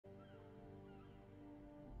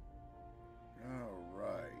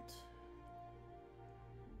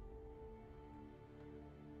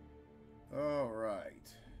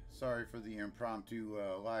Sorry for the impromptu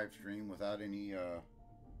live stream without any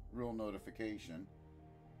real notification.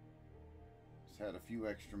 Just had a few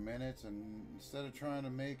extra minutes, and instead of trying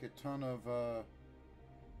to make a ton of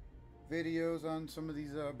videos on some of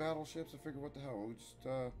these battleships, I figured, what the hell, we'll just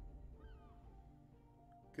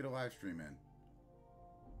get a live stream in.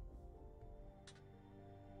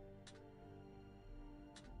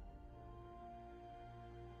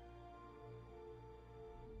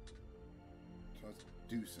 So let's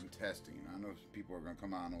do some testing. I know people are going to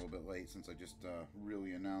come on a little bit late since I just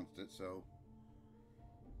really announced it, so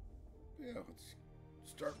yeah, let's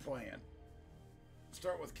start playing.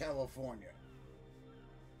 Start with California.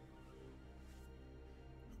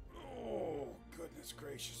 Oh, goodness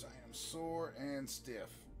gracious, I am sore and stiff.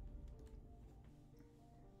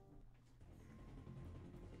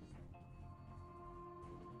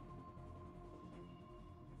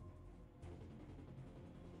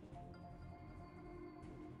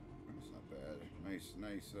 That's not bad.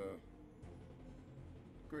 Nice,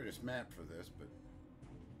 greatest map for this, but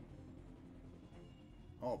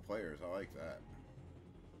all players, I like that.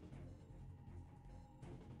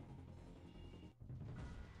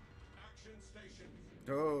 Action stations.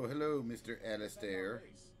 Oh, hello, Mr. Alistair.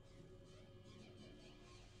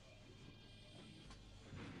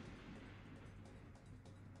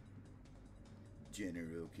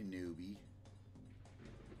 General Kenobi.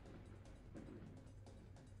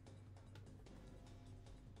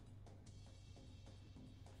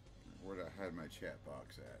 Where did I hide my chat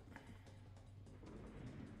box at?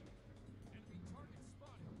 Enemy target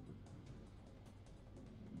spotted.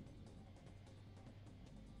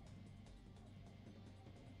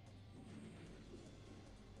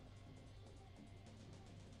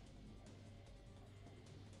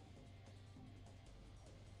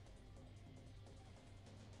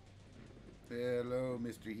 Hello,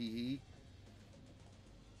 Mr. Hee Hee.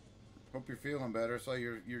 Hope you're feeling better. So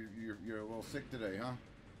you're a little sick today, huh?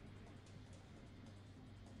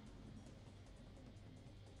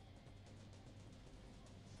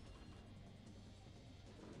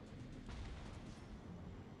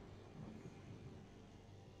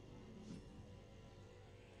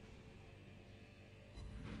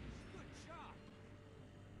 Good shot.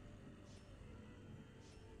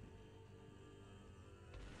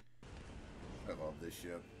 I love this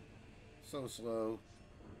ship. So slow,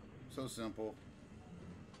 so simple.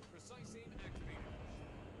 Precise aim activated.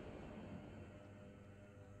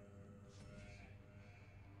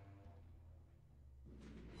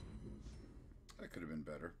 That could have been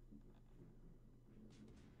better.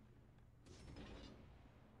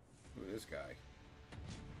 Look at this guy.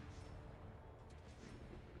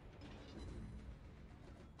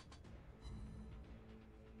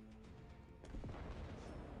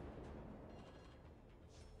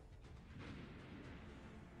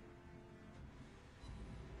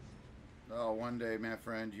 Oh, one day, my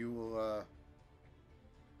friend, you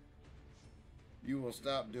will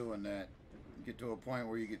stop doing that. Get to a point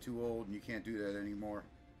where you get too old and you can't do that anymore.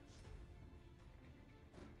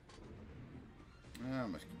 I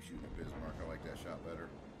must keep shooting at Bismarck. I like that shot better.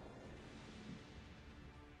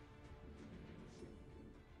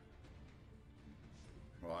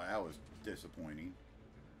 Well, that was disappointing.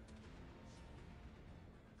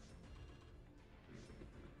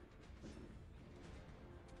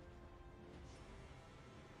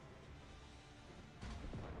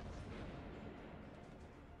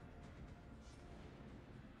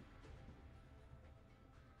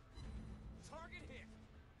 Target hit.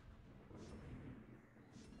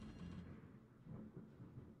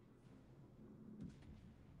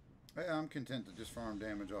 Hey, I'm content to just farm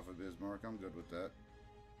damage off of Bismarck. I'm good with that.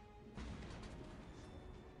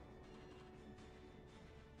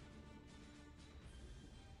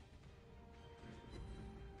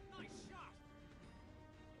 Nice shot.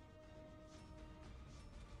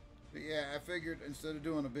 But yeah, I figured instead of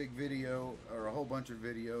doing a big video or a whole bunch of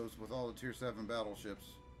videos with all the Tier 7 battleships,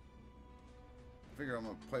 I figure I'm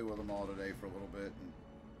going to play with them all today for a little bit and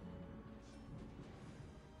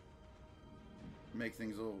make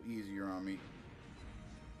things a little easier on me.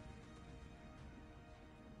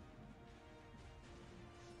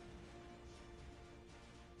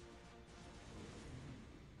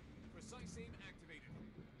 Precise aim activated.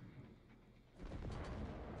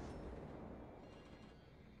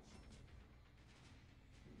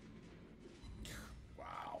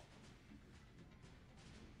 Wow.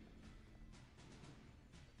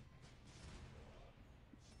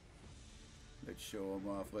 Let's show them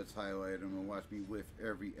off. Let's highlight them and watch me whiff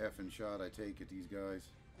every effing shot I take at these guys.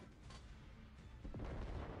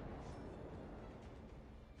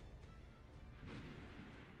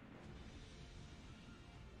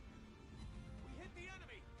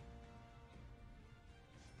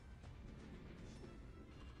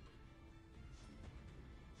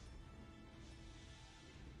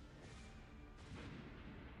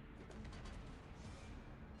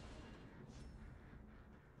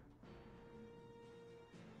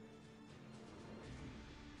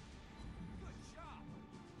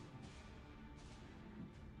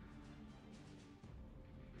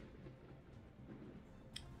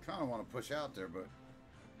 kind of want to push out there, but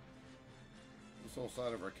this whole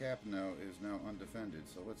side of our cap now is now undefended.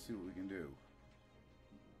 So let's see what we can do.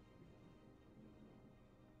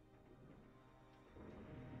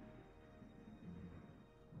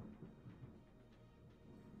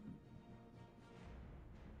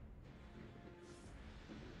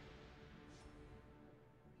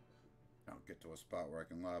 I'll get to a spot where I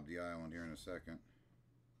can lob the island here in a second.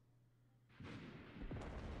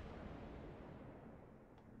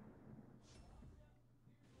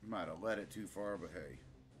 Might have led it too far, but hey.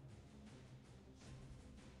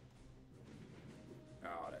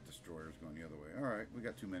 Oh, that destroyer's going the other way. Alright, we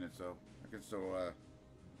got 2 minutes though. I can still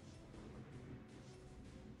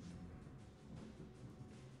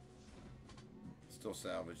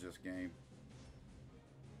salvage this game.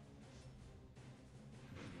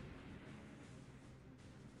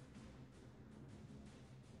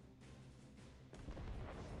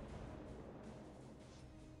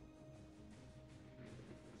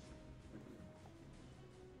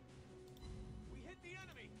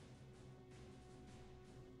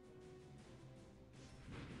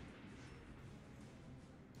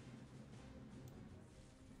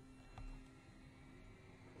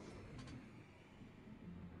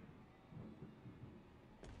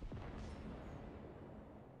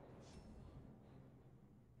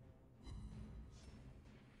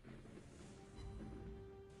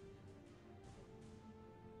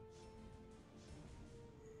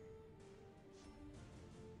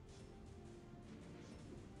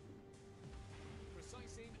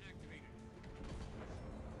 Precise aim activated.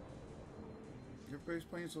 Everybody's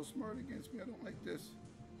playing so smart against me. I don't like this.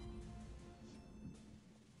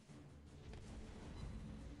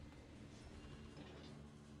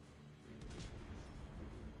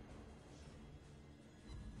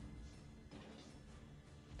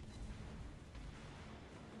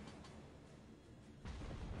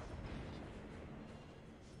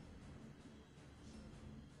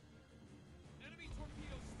 Enemy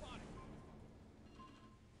torpedo spotted.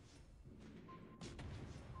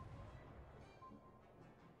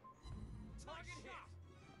 Target hit.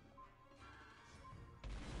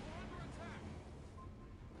 We're under attack.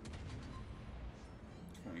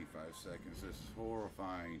 25 seconds. This is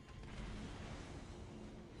horrifying.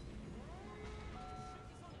 Ship is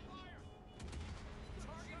on fire.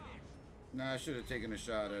 Target hit. Nah, I should have taken a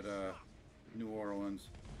shot at New Orleans,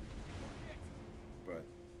 but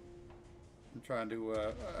I'm trying to.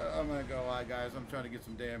 I'm gonna go lie, guys. I'm trying to get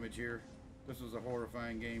some damage here. This was a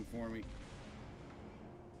horrifying game for me.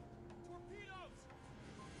 Torpedoes.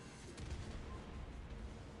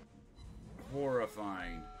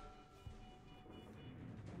 Horrifying.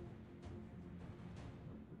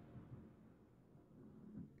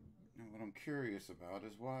 Now, what I'm curious about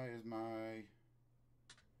is why is my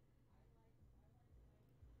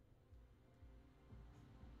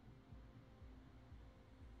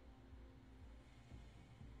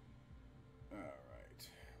Alright.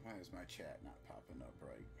 Why is my chat not popping up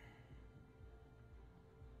right?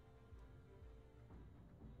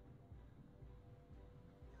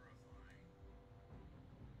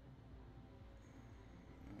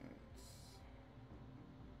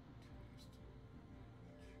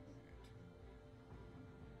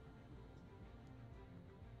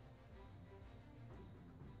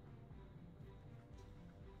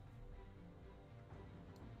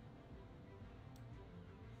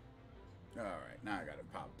 Alright, now I got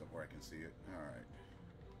it popped up where I can see it. Alright.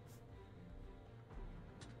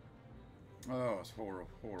 Oh, it's horrible,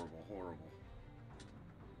 horrible, horrible.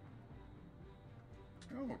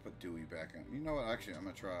 I'm gonna put Dewey back on. You know what? Actually, I'm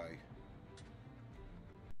gonna try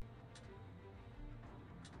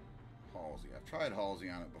Halsey. I've tried Halsey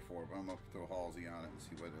on it before, but I'm gonna throw Halsey on it and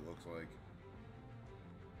see what it looks like.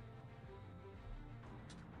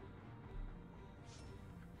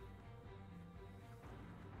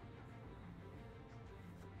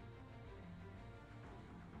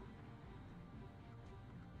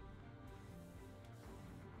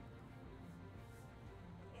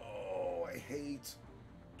 Oh, I hate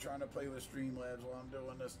trying to play with Streamlabs while I'm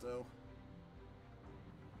doing this, though.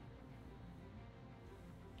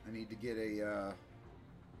 I need to get a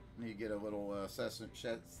little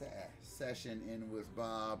session in with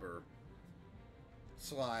Bob or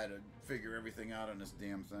Sly to figure everything out on this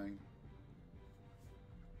damn thing.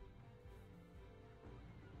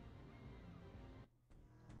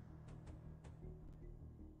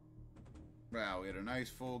 Wow, we had a nice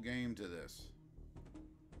full game to this.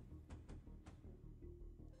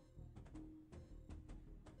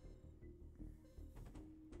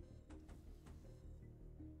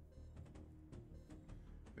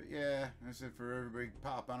 But yeah, that's it for everybody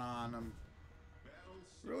popping on them. Battle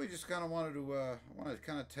Really just kind of wanted to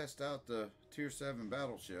kind of test out the Tier 7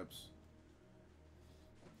 battleships,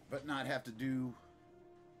 but not have to do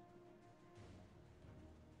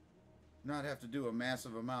a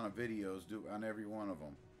massive amount of videos on every one of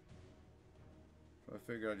them. So I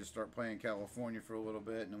figured I'd just start playing California for a little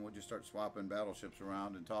bit, and then we'll just start swapping battleships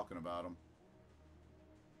around and talking about them.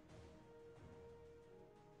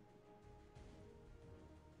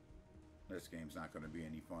 This game's not going to be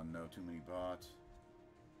any fun, though. Too many bots.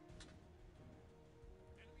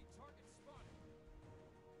 Enemy target spotted.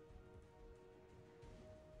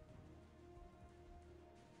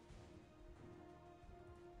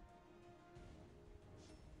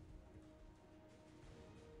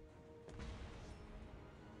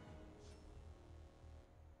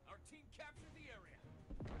 Our team captured the area.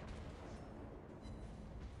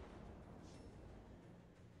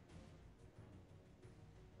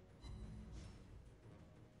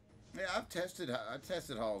 Yeah, I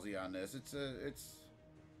tested Halsey on this.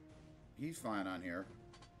 He's fine on here.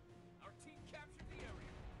 Our team captured the area.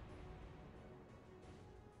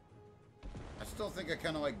 I still think I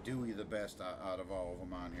kind of like Dewey the best out of all of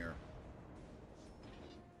them on here.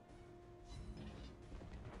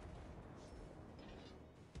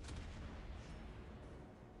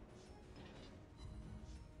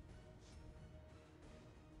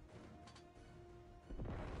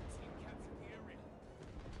 Team captured the area.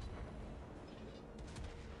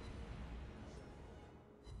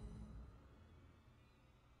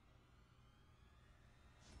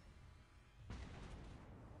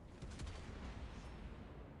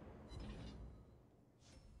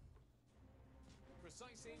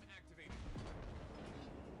 Precise aim activated.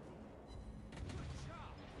 Good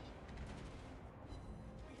job.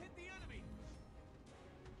 We hit the enemy.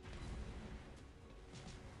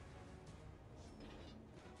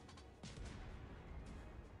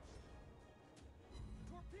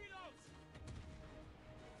 Torpedoes.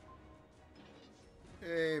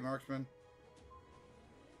 Hey, marksman.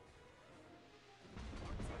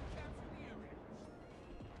 Our team captured the area.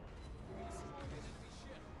 We destroyed an enemy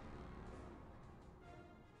ship.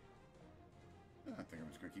 I think I'm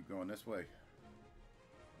just going to keep going this way.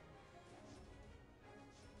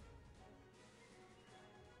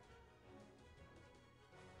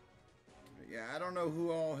 Yeah, I don't know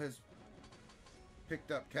who all has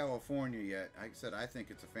picked up California yet. Like I said, I think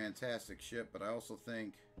it's a fantastic ship, but I also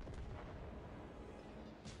think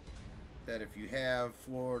that if you have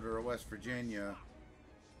Florida or West Virginia,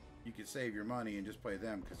 you could save your money and just play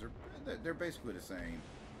them, because they're basically the same.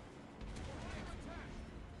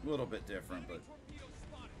 A little bit different, but Torpedo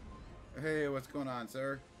spotted. hey, what's going on,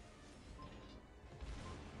 sir?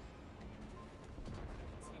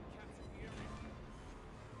 Team captured the area.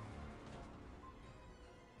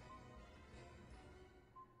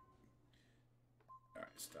 All right,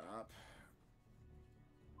 stop.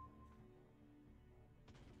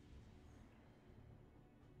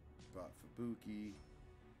 Bought Fubuki.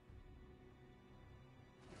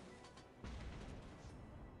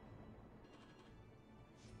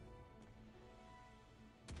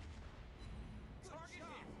 Target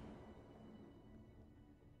hit.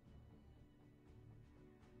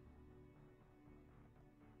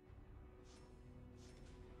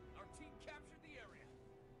 Our team captured the area.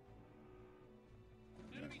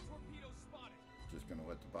 Enemy torpedoes spotted. Just gonna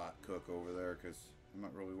let the bot cook over there, because I'm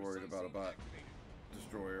not really worried Precise about a aim bot activated.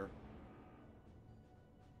 destroyer.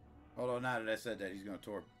 Although now that I said that, he's gonna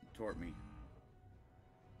torp me.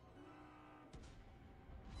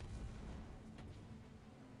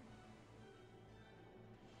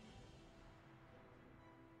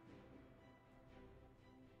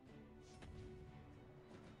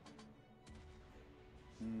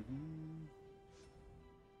 Mm-hmm.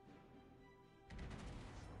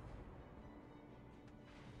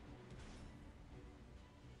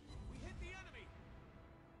 We hit the enemy.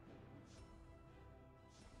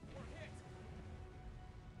 We're hit.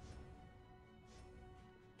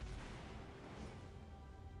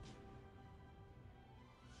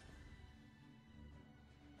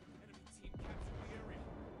 Enemy team captured the area.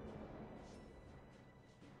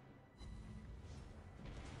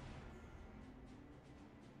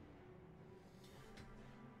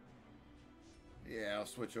 Yeah, I'll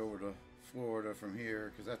switch over to Florida from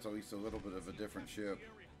here, because that's at least a little bit of a different ship. The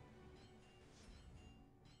area.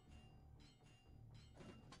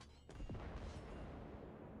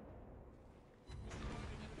 Destroyed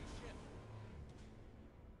an enemy ship.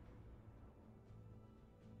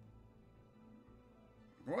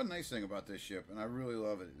 One nice thing about this ship, and I really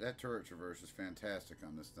love it, that turret traverse is fantastic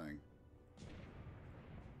on this thing.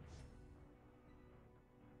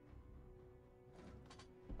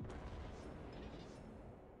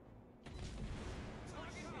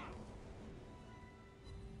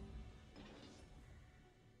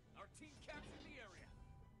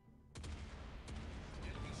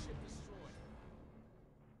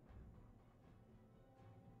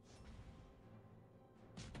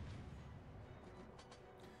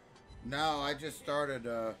 No, I just started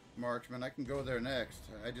Marksman. I can go there next.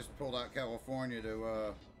 I just pulled out California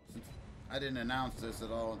to since I didn't announce this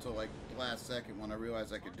at all until like the last second when I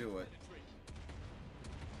realized I could do it.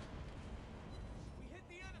 We hit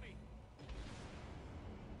the enemy.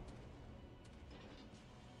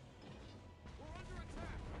 We're under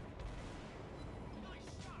attack.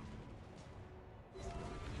 Nice shot.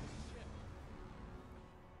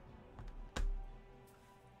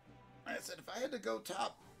 I said if I had to go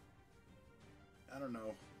top, I don't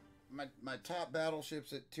know. My top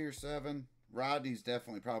battleships at tier 7. Rodney's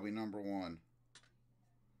definitely probably number 1.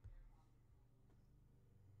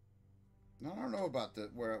 I don't know about the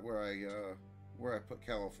where I put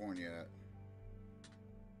California at.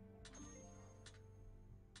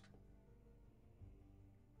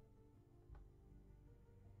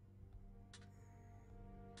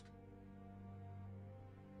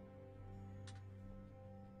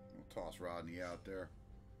 We'll toss Rodney out there.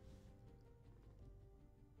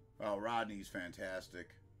 Oh, Rodney's fantastic.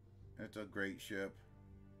 It's a great ship.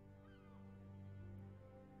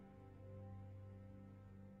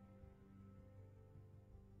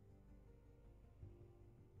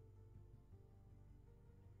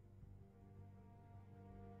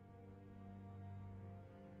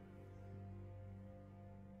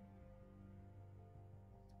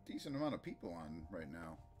 Decent amount of people on right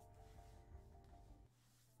now.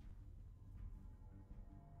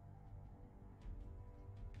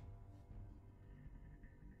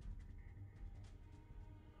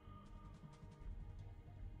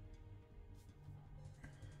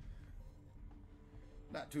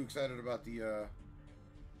 Not too excited about the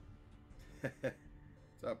What's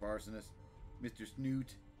up, Arsonist? Mr.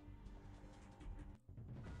 Snoot.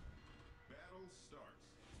 Battle starts.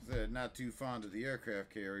 Said not too fond of the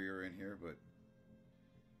aircraft carrier in here, but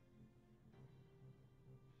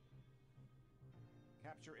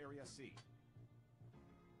Capture Area C.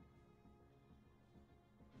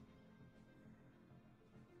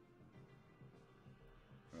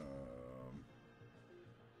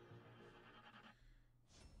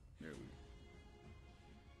 there we go.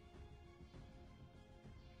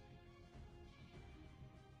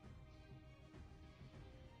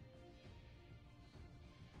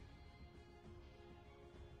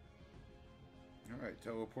 All right,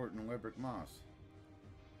 teleporting to Lebrick Moss.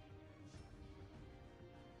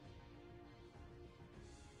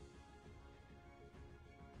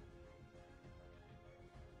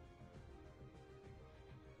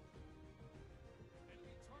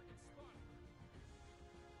 Enemy target spotted.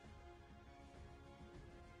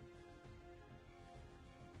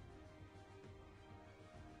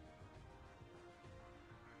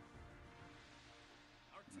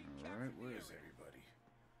 Our team All captured right, the where is area. everybody?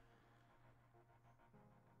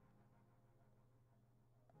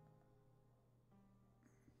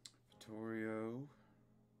 Vittorio.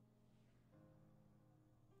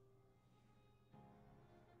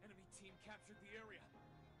 Enemy team captured the area.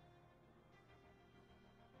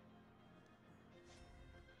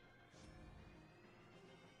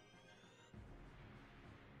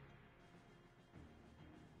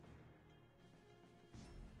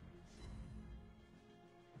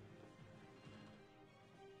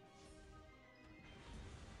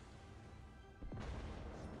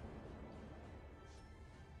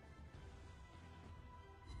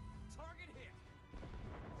 Target hit.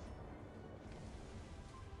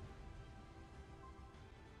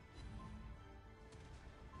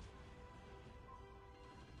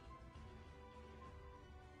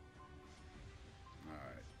 All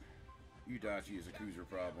right. Udachi is a cruiser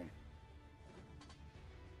problem.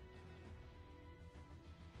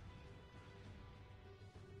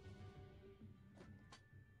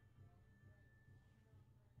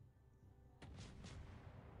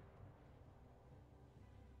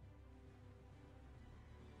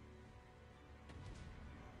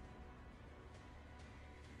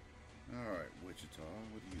 All right, Wichita,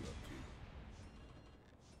 what are you up to?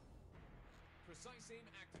 Precise aim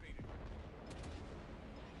activated.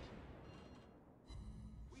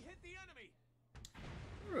 We hit the enemy.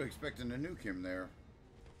 I'm really expecting to nuke him there.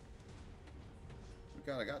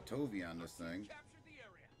 God, I got Tovey on this thing. Captured the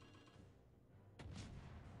area.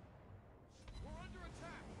 We're under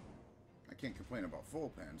attack. I can't complain about full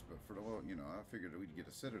pens, but for the you know, I figured we'd get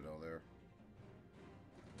a Citadel there.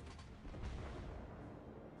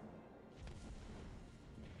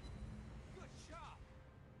 Good job.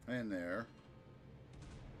 And there.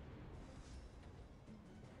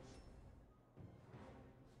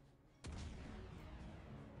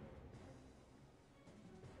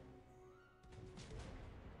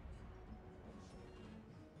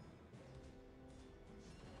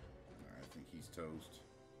 I think he's toast.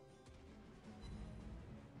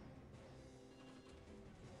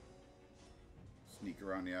 Sneak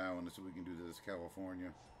around the island so we can do this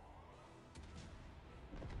California.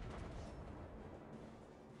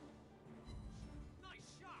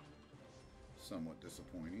 Nice shot. Somewhat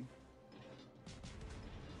disappointing.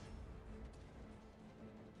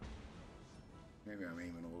 Maybe I'm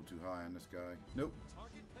aiming a little too high on this guy. Nope.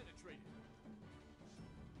 Target penetrated.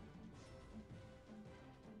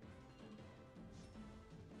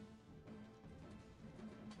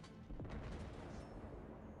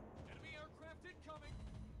 Enemy aircraft incoming.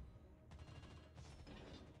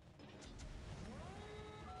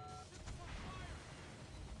 Ship is on fire.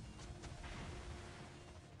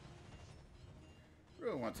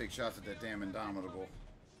 Really want to take shots at that damn Indomitable.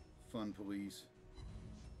 Fun police.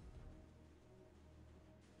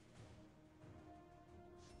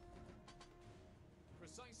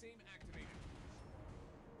 Precise aim activated.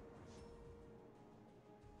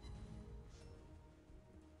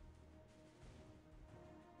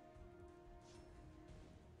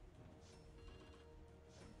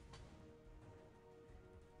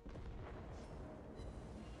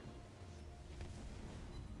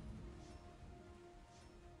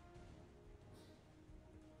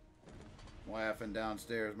 Laughing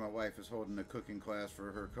downstairs, my wife is holding a cooking class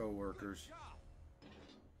for her co-workers. Job.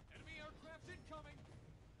 Enemy aircraft incoming.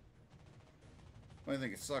 Only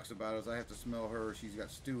thing that sucks about it is I have to smell her. She's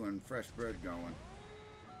got stew and fresh bread going. The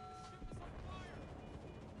ship is on fire.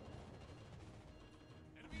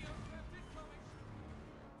 Enemy aircraft incoming.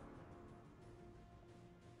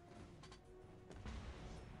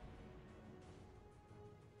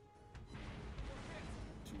 We're hit.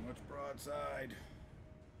 Too much broadside.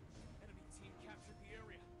 Enemy team captured the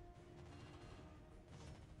area.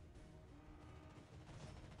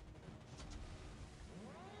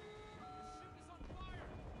 The ship is on fire.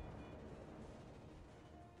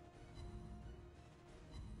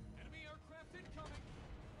 Enemy aircraft incoming.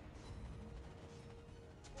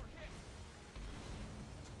 We're hit.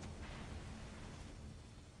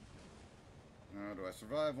 Now, do I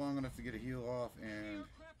survive long enough to get a heal off and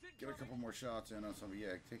Aircraft get a couple more shots in on somebody?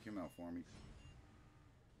 Yeah, take him out for me.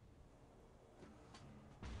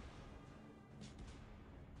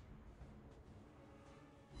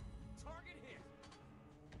 Target hit.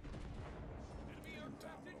 Enemy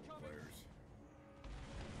aircraft Indomitable incoming. players.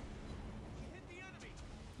 We hit the enemy.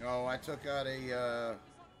 Oh, I took out a Ship is on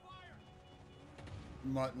fire.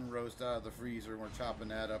 mutton roast out of the freezer. We're chopping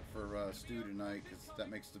that up for stew tonight because that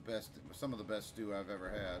makes the best, some of the best stew I've ever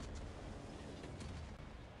had.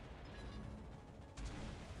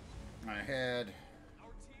 I had, Our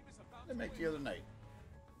team is about I to make win. the other night,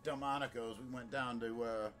 Delmonico's. We went down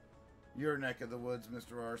to your neck of the woods,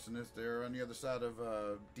 Mr. Arsonist. There on the other side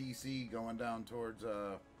of D.C., going down towards.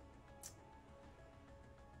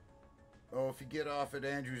 Oh, if you get off at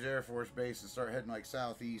Andrews Air Force Base and start heading like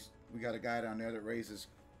southeast, we got a guy down there that raises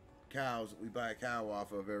cows that we buy a cow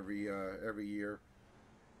off of every year.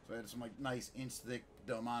 So I had some like nice inch thick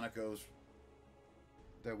Delmonico's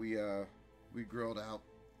that we grilled out.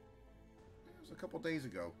 It was a couple days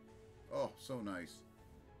ago. Oh, so nice.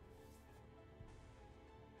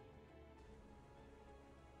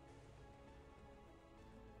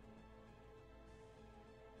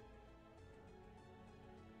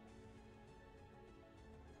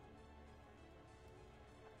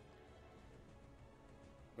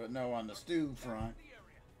 But no, on the stew front, The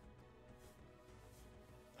area.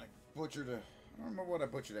 I butchered a. I don't remember what I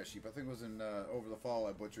butchered that sheep. I think it was in over the fall.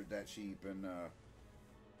 I butchered that sheep, and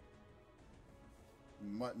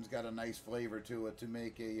mutton's got a nice flavor to it to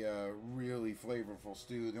make a really flavorful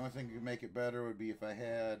stew. The only thing that could make it better would be if I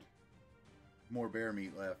had more bear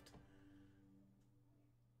meat left.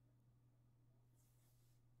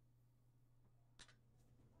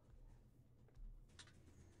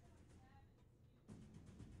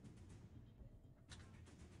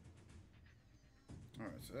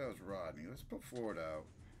 Alright, so that was Rodney. Let's put Ford out.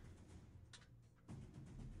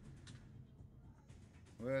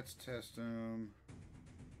 Let's test him.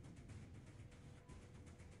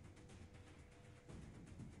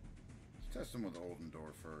 Let's test him with the Holden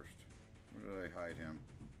door first. Where did I hide him?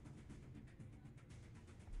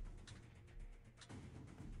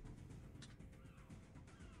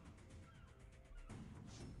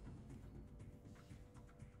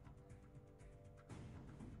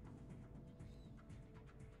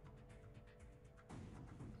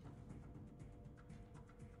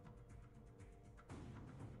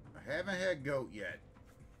 I haven't had goat yet.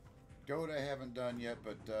 Goat I haven't done yet,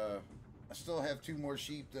 but I still have 2 more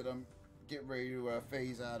sheep that I'm getting ready to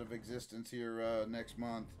phase out of existence here next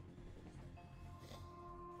month.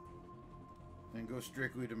 And go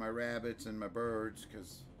strictly to my rabbits and my birds,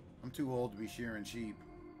 because I'm too old to be shearing sheep.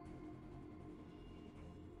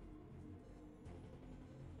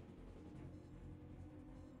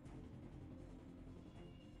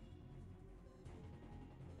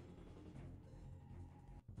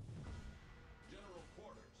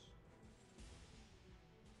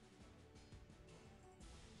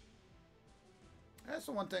 That's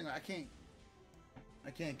the one thing I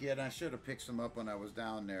can't get. I should have picked some up when I was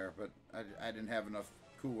down there, but I didn't have enough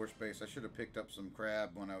cooler space. I should have picked up some crab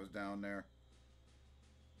when I was down there.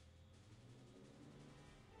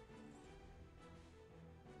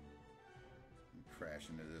 Crash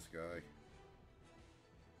into this guy.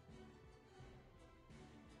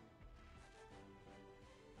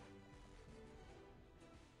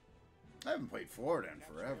 I haven't played Florida in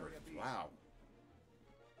forever. Wow.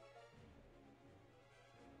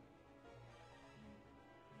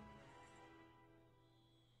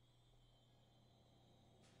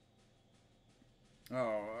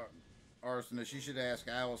 Oh, Arsonist, you should ask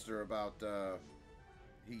Alistair about,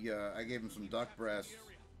 I gave him some duck breasts,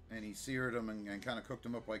 and he seared them and kind of cooked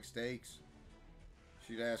them up like steaks.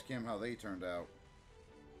 Should ask him how they turned out.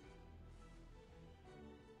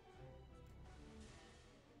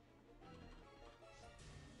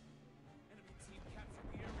 Enemy team captured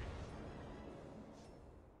the area.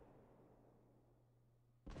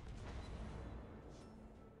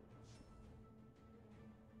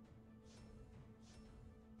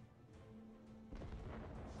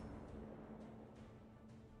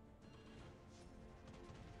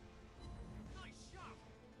 Nice shot.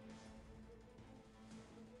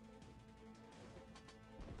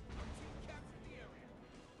 Our team captured the area.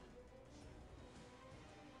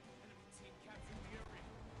 Enemy team captured the area.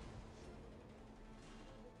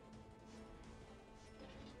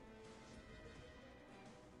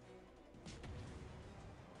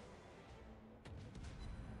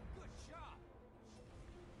 Good job.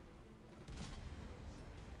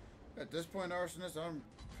 At this point, Arsonist, I'm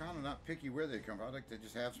kind of not picky where they come from. I'd like to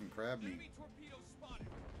just have some crab meat. Enemy torpedo spotted.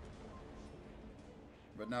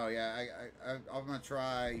 But no, yeah, I'm gonna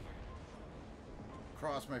try.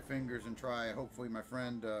 Cross my fingers and try. Hopefully, my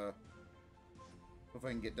friend. Hope I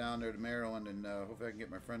can get down there to Maryland and hopefully I can get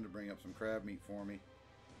my friend to bring up some crab meat for me.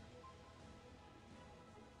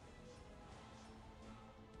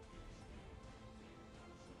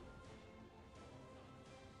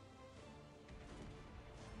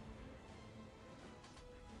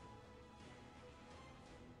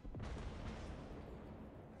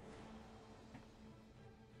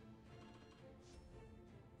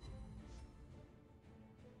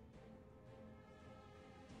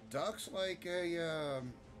 Duck's like a,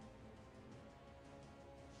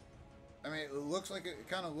 I mean, it looks like it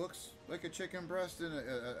kind of looks like a chicken breast and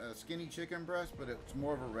a skinny chicken breast, but it's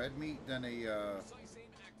more of a red meat than a Precise aim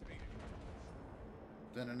activated.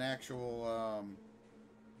 than an actual.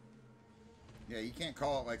 Yeah, you can't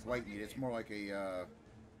call it like white meat. It's more like a.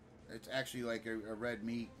 It's actually like a red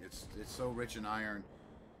meat. It's so rich in iron.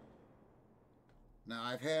 Now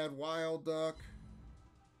I've had wild duck.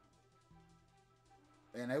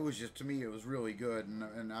 And it was just, to me, it was really good.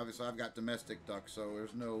 And obviously, I've got domestic duck, so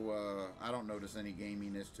there's no, I don't notice any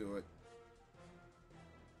gaminess to it.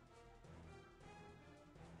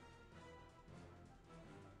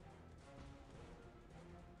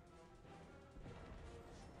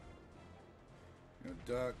 You know,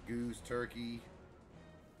 duck, goose, turkey.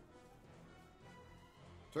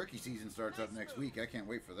 Turkey season starts up next week. I can't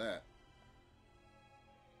wait for that.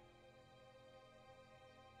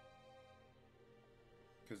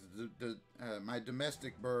 Because my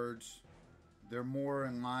domestic birds, they're more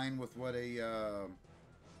in line with what a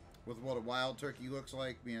wild turkey looks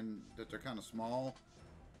like, being that they're kind of small,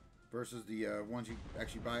 versus the ones you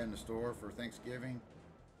actually buy in the store for Thanksgiving.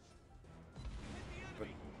 But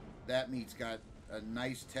that meat's got a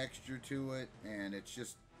nice texture to it, and it's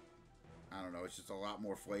just, I don't know, it's just a lot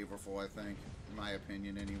more flavorful, I think, in my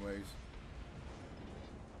opinion, anyways.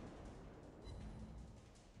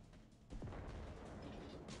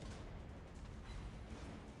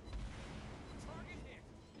 Target hit.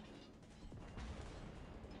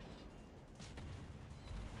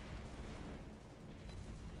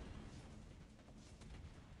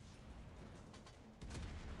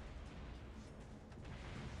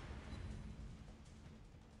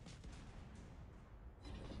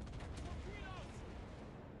 Torpedoes.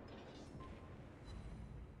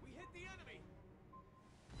 We hit the enemy.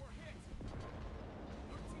 We're hit.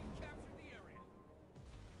 Our team captured the area.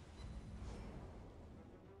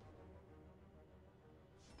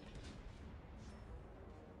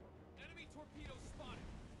 Enemy torpedoes spotted.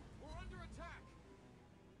 We're under attack.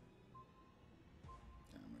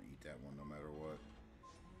 I'm gonna eat that one no matter what.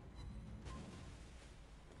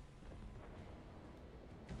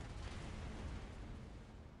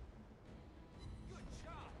 Good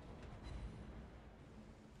job.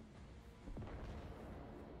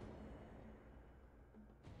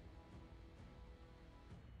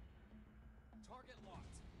 Target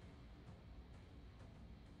locked.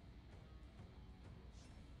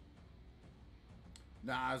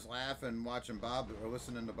 Nah, I was laughing watching Bob or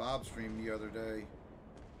listening to Bob's stream the other day.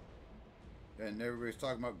 And everybody's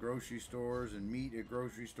talking about grocery stores and meat at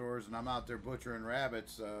grocery stores, and I'm out there butchering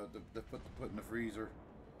rabbits to put in the freezer.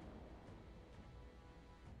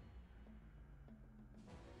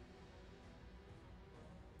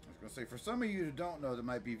 I was gonna say, for some of you who don't know that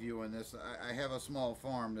might be viewing this, I have a small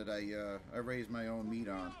farm that I raise my own meat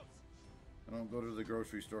on. I don't go to the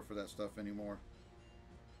grocery store for that stuff anymore.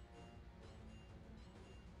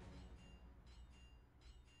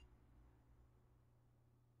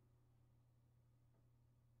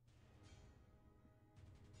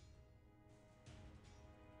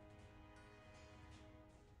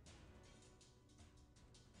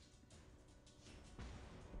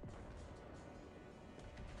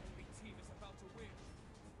 The team is about to win.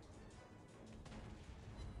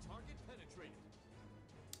 Target penetrated.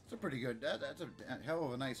 It's a pretty good. That's a hell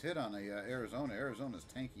of a nice hit on Arizona. Arizona's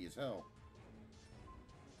tanky as hell.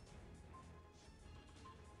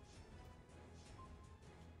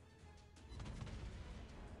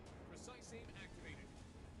 Precise aim activated.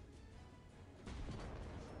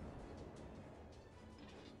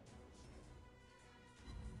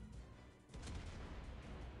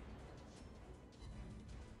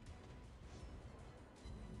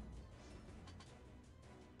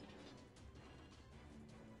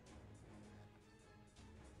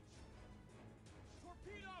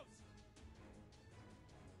 Torpedoes!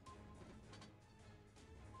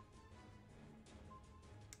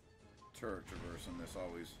 Turret traversing this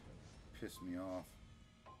always pissed me off.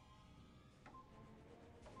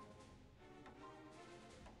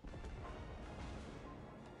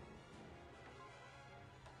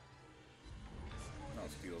 I'll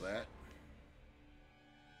steal that.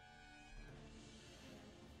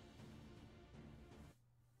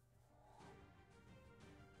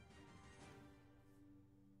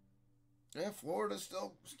 Yeah, Florida's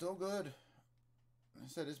still good. I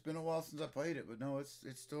said it's been a while since I played it, but no, it's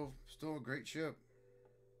still a great ship.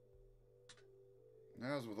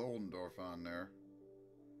 That was with Oldendorf on there.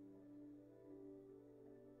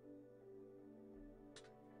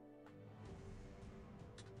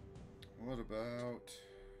 What about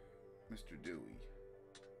Mr. Dewey?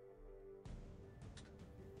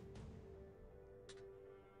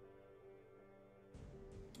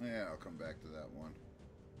 Yeah, I'll come back to that one.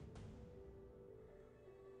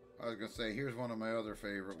 I was gonna say, here's one of my other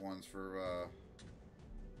favorite ones for I'll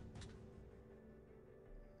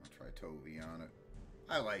try Tovey on it.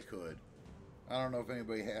 I like Hood. I don't know if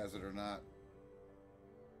anybody has it or not,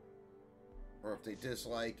 or if they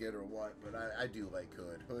dislike it or what, but I do like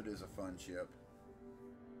Hood. Hood is a fun ship.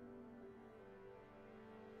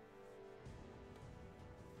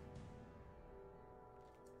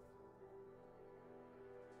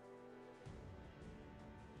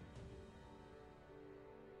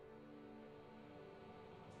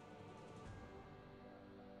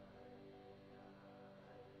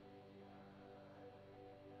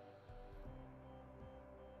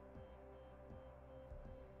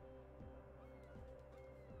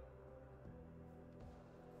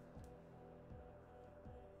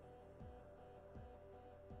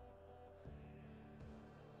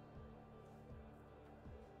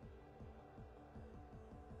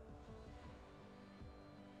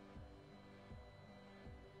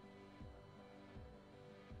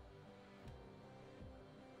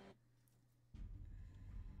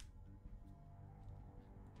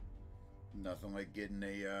 Nothing like getting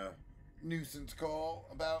a nuisance call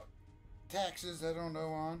about taxes I don't know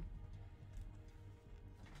on.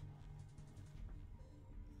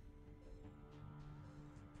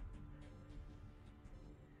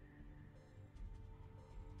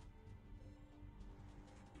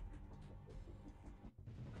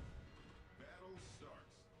 Battle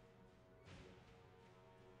starts.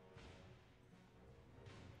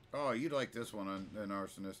 Oh, you'd like this one, an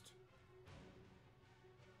arsonist.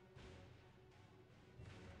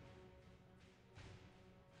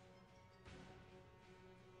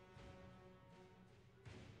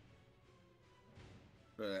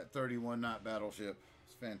 That 31 knot battleship.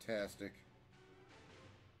 It's fantastic.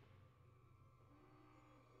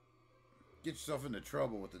 Get yourself into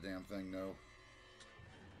trouble with the damn thing, though.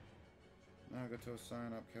 Nagato,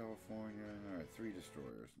 sign up, California. Alright, 3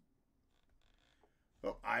 destroyers.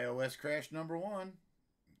 Oh, iOS crash #1.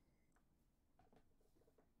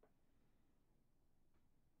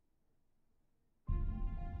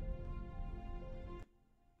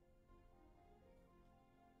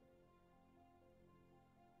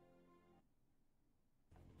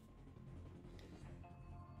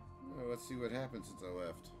 Well, let's see what happened since I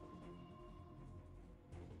left.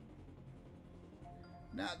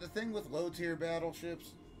 Now, the thing with low-tier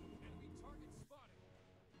battleships, Enemy target spotted.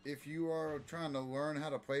 if you are trying to learn how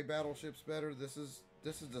to play battleships better, this is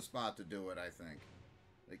the spot to do it, I think.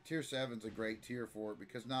 Like, Tier 7's a great tier for it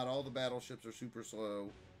because not all the battleships are super slow.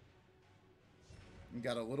 You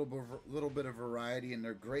got a little bit of variety, and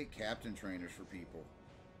they're great captain trainers for people.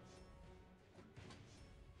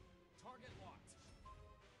 Target locked.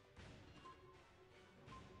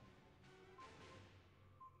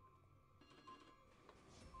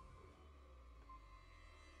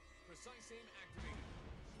 Precise aim activated.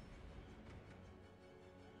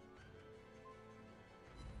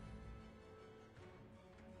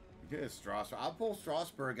 Get Strasbourg. I'll pull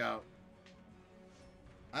Strasbourg out.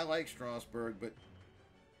 I like Strasbourg, but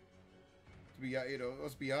to be,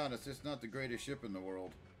 let's be honest, it's not the greatest ship in the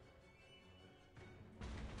world.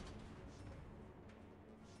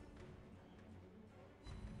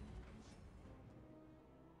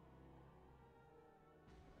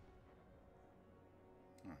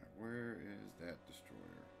 All right, where is that destroyer?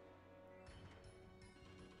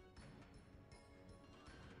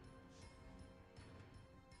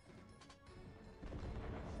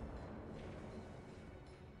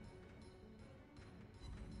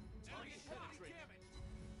 Target penetrated.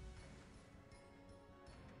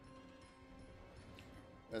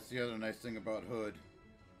 That's the other nice thing about Hood.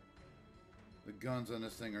 The guns on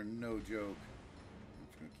this thing are no joke. I'm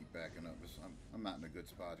just gonna keep backing up. I'm not in a good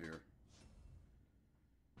spot here.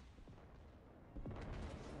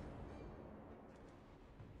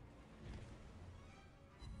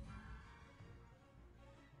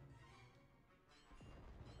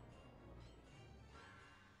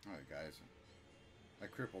 Alright, guys. I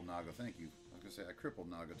crippled Naga. Thank you. I was gonna say I crippled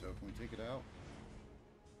Nagato. Can we take it out?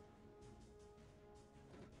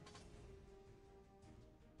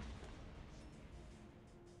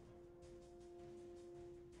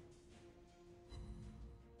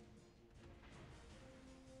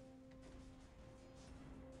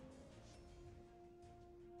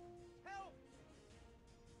 Help!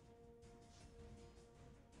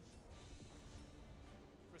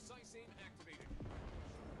 Precise aim activated.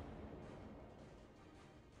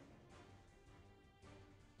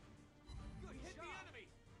 Good hit the enemy.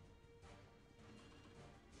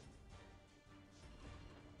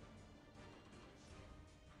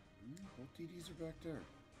 Both TDs are back there.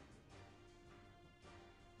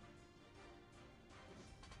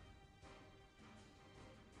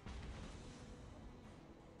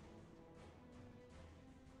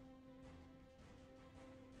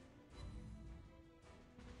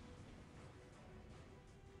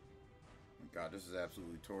 God, this is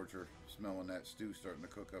absolutely torture. Smelling that stew starting to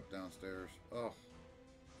cook up downstairs. Oh.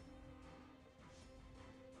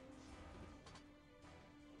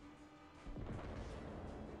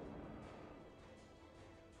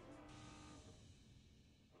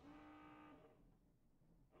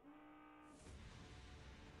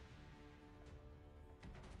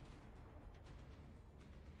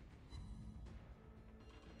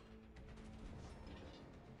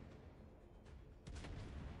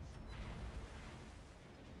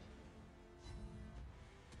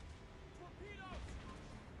 Torpedoes!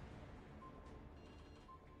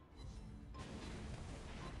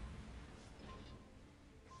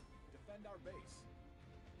 Defend our base.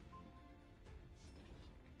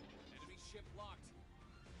 Enemy ship locked.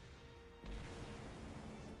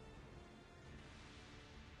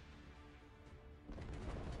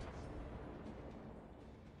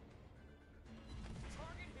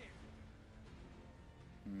 Target hit.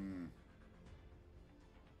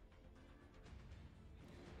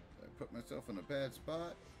 Did I put myself in a bad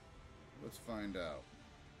spot? Let's find out.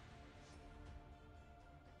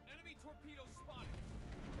 Enemy torpedo spotted.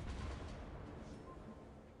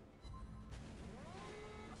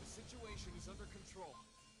 The situation is under control.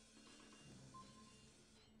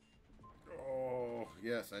 Oh,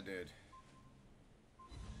 yes, I did.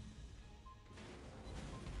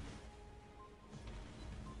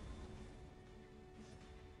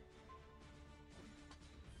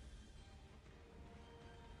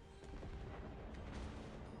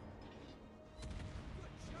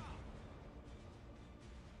 Good job.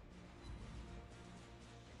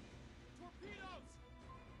 Torpedoes!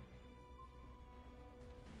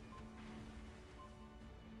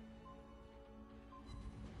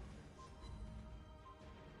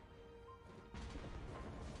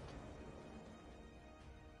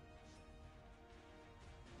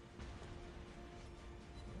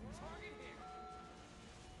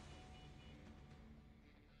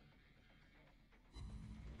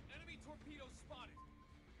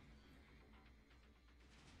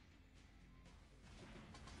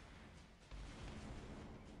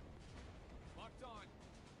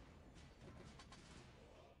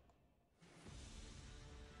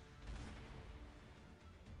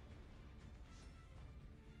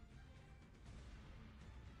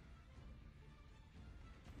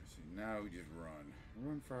 Now we just run.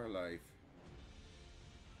 Run for our life.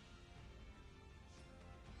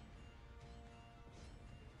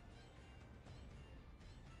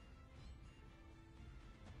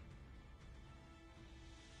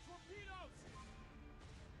 Torpedoes!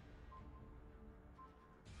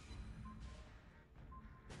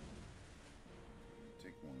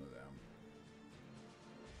 Take one of them.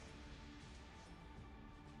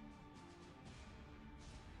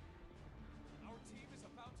 Our team is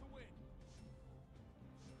about to win.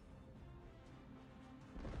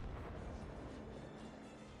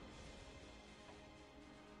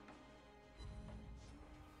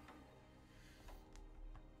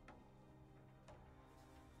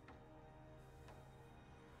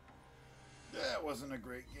 That wasn't a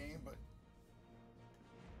great game, but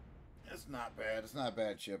it's not bad. It's not a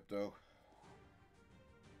bad ship, though.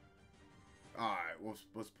 Alright,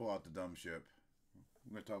 let's pull out the dumb ship.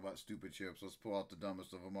 We're going to talk about stupid ships. Let's pull out the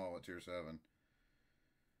dumbest of them all at Tier 7.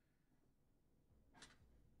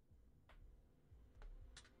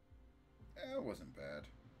 It wasn't bad.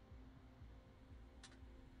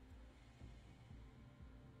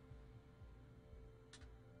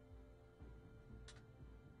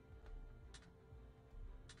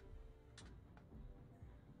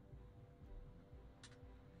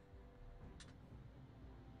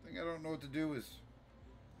 Thing I don't know what to do is...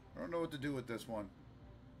 I don't know what to do with this one.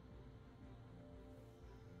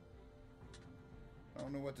 I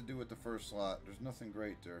don't know what to do with the first slot. There's nothing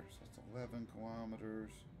great there. So that's 11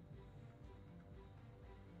 kilometers.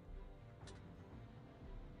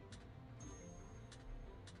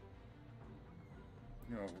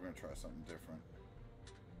 You know, we're going to try something different.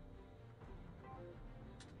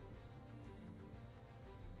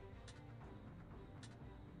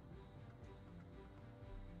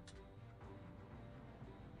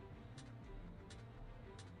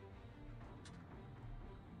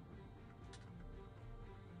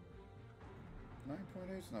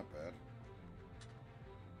 It's not bad.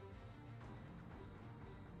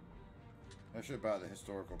 I should buy the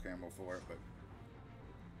historical camo for it, but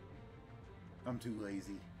I'm too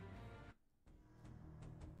lazy.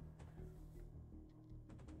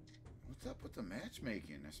 What's up with the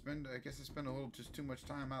matchmaking? I guess I spend a little, just too much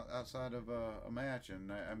time outside of a match,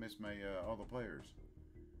 and I miss my all the players.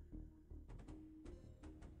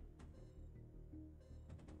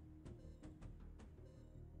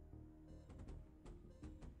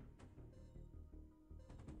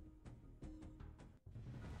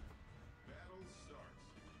 Battle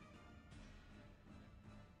starts.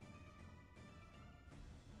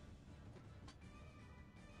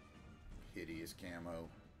 Hideous camo.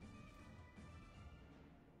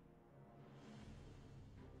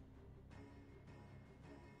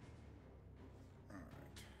 Alright.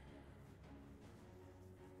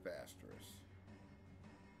 Vastress.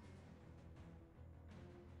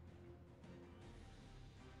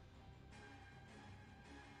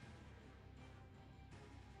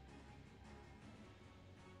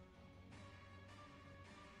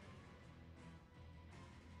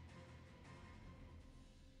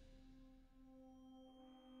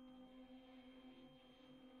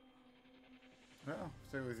 Well,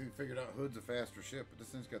 so we figured out Hood's a faster ship, but this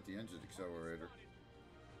thing's got the engine accelerator.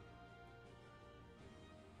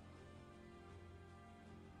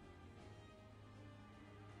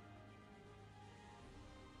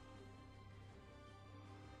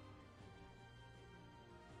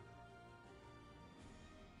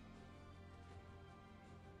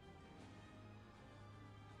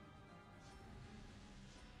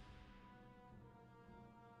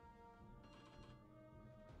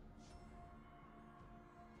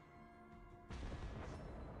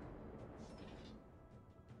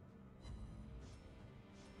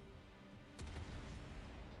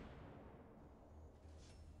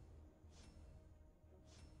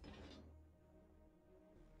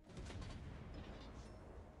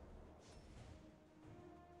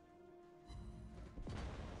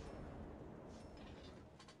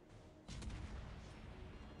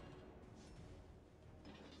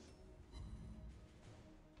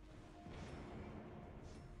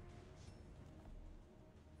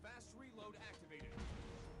 Fast reload activated.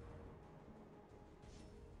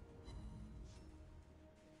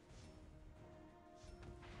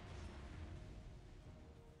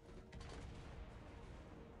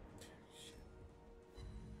 Shit.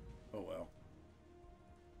 Oh well.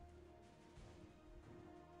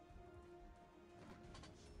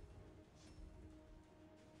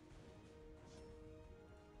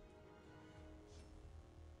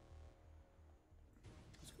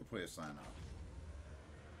 Let's go play a sign off.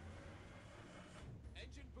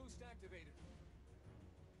 Engine boost activated.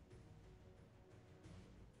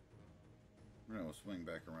 we'll swing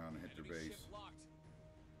back around and hit their Enemy base. ship locked.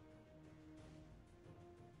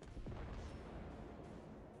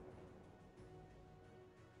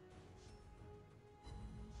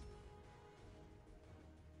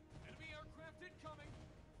 Enemy aircraft incoming.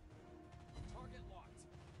 Target locked.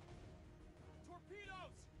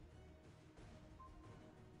 Torpedoes!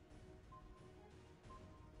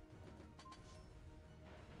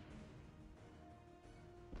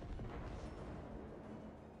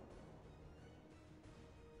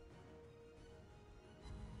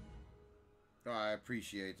 Oh, I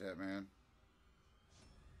appreciate that, man.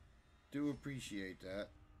 Do appreciate that.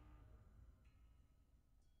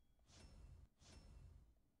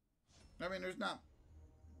 I mean, there's not...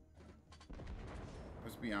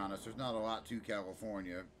 Let's be honest, there's not a lot to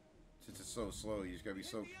California. Since it's so slow, you just gotta be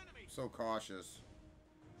so cautious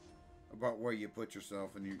about where you put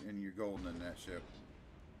yourself and you're golden in that ship.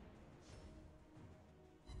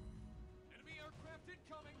 Enemy aircraft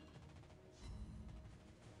incoming.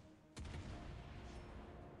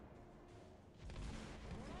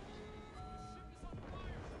 The ship is on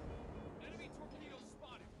fire. Enemy torpedoes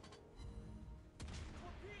spotted.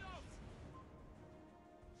 Torpedoes!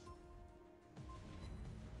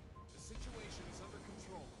 The situation is under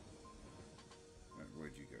control.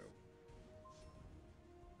 Where'd you go?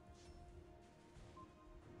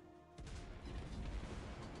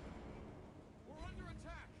 We're under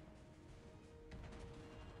attack.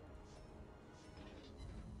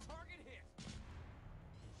 Target hit.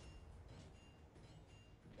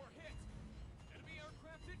 We're hit. Enemy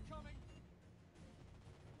aircraft incoming.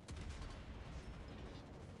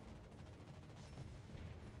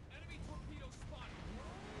 Enemy torpedo spotted.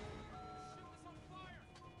 The ship is on fire.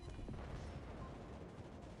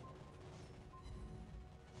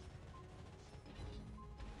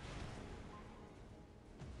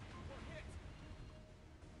 We're hit.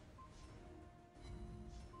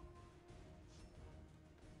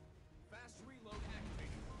 Fast reload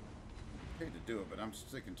activated. Hate to do it, but I'm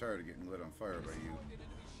sick and tired of getting lit on fire by you. Destroyed an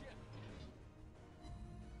enemy ship.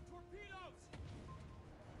 Torpedoes!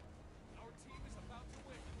 Our team is about to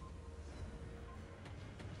win.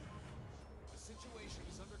 The situation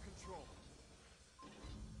is under control.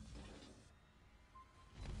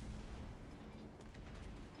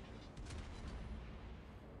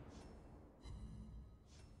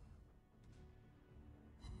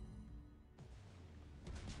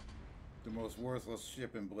 The most worthless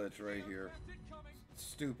ship in Blitz right here. Aircraft incoming. It's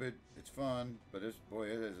stupid, it's fun, but it's, boy,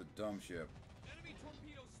 it is a dumb ship. Enemy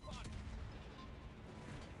torpedoes spotted.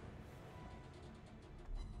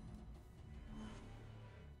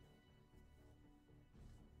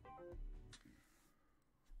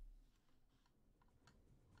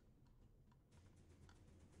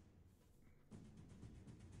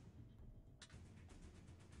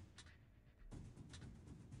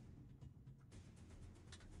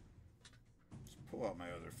 Let's pull out my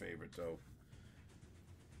other favorite, though.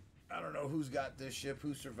 I don't know who's got this ship,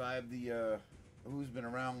 who survived the, who's been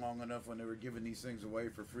around long enough when they were giving these things away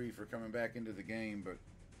for free for coming back into the game, but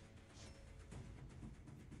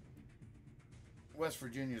West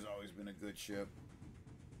Virginia's always been a good ship.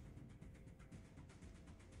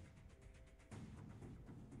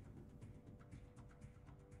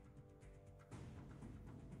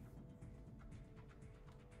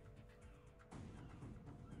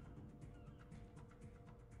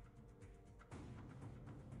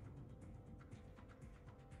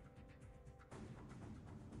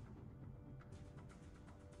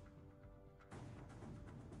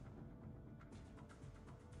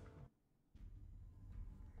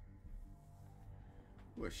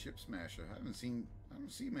 Ooh, a ship smasher. I don't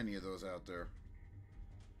see many of those out there.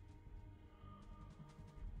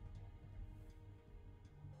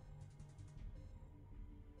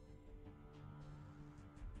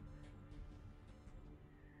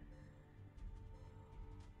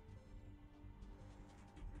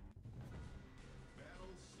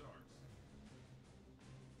 Battle starts.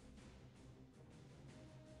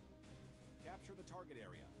 Capture the target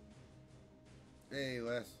area. Hey,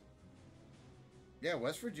 Les. Yeah,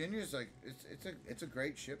 West Virginia's like it's a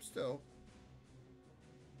great ship still.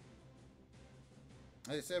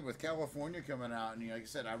 Like I said, with California coming out, and like I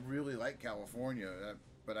said, I really like California,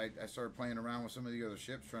 but I started playing around with some of the other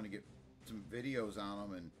ships, trying to get some videos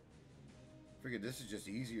on them, and figured this is just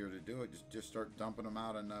easier to do it. Just start dumping them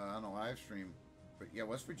out on a live stream. But yeah,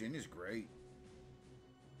 West Virginia's great.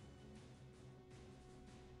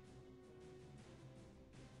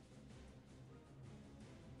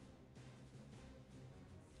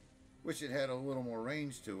 Wish it had a little more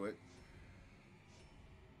range to it.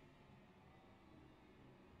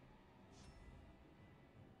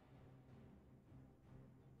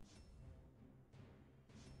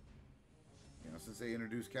 they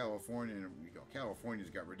introduced California, and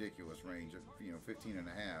California's got ridiculous range of 15 and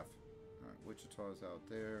a half. All right, Wichita's out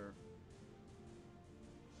there.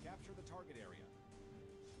 Capture the target area.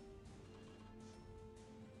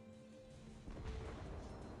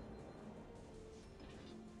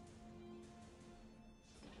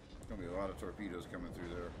 There's gonna be a lot of torpedoes coming through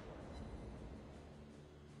there.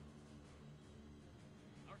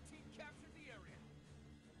 Our team captured the area.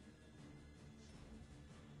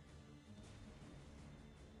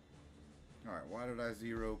 All right, why did I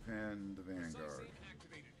zero pin the Precise Vanguard? aim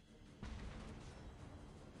activated.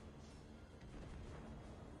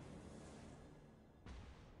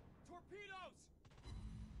 Torpedoes!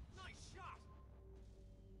 Nice shot!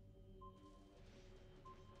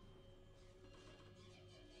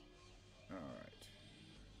 All right,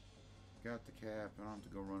 got the cap. I don't have to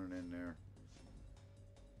go running in there.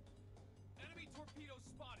 Enemy torpedoes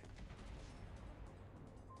spotted.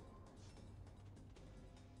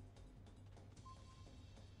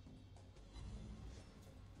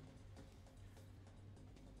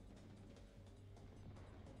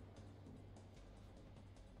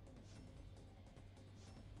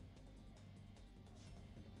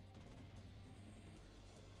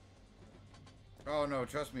 Oh no,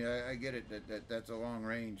 trust me, I get it. That's a long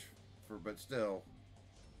range but still.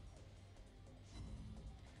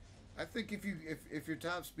 I think if your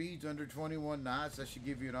top speed's under 21 knots, that should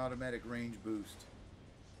give you an automatic range boost.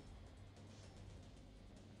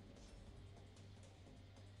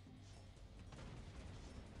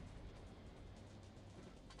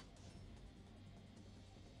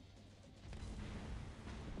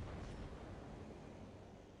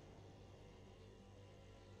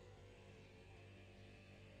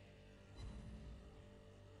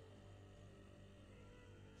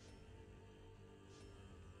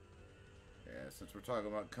 Since we're talking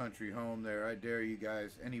about country home there, I dare you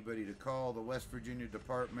guys, anybody, to call the West Virginia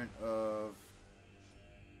Department of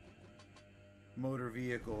Motor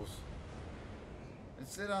Vehicles and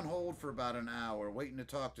sit on hold for about an hour waiting to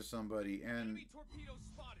talk to somebody, and Enemy torpedoes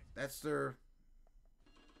spotted. that's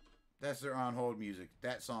their on hold music.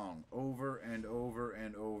 That song over and over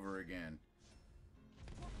and over again.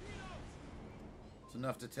 Torpedoes! It's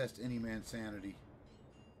enough to test any man's sanity.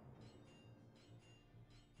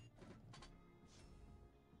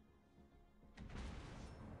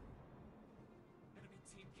 Enemy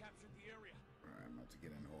team captured the area. Alright, I'm about to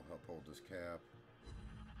get in, help hold this cap.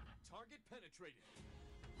 Target penetrated.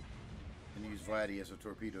 And use Vladdy as a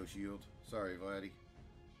torpedo shield. Sorry, Vladdy.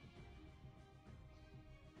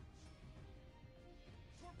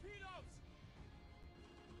 Torpedoes!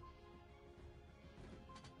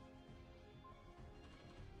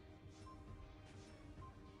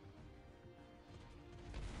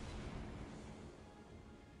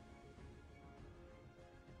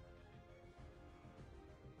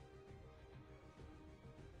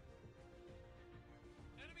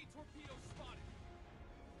 Enemy torpedoes spotted.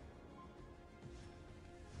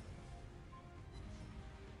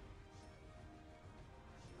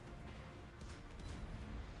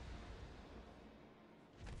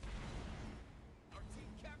 Our team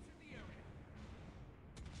captured the area.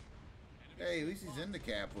 Hey, at least he's in the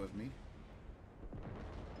cap with me.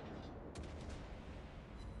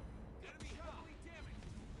 Enemy heavily damaged.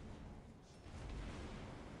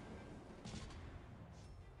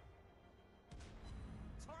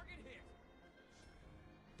 Target hit.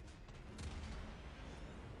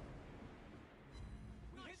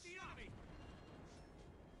 We hit the enemy.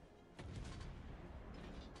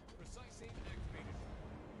 Precise aim activated.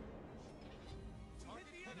 Target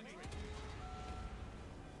penetrated.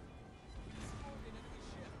 We destroyed an enemy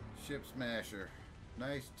ship. Ship smasher.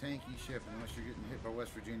 Nice tanky ship unless you're getting hit by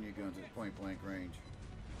West Virginia guns at point blank range.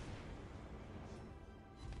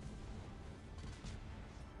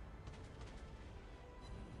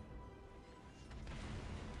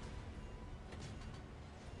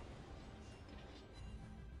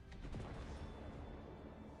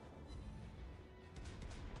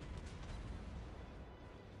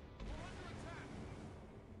 We're under attack.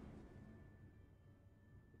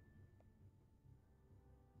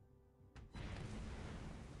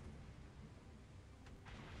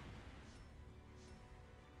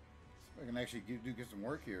 I can actually get some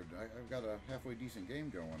work here. I've got a halfway decent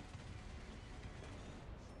game going.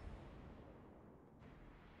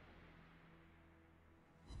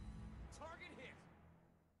 Target hit.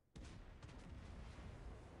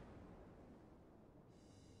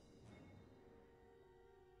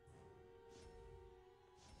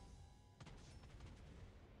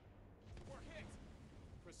 We're hit.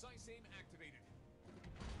 Precise aim activated.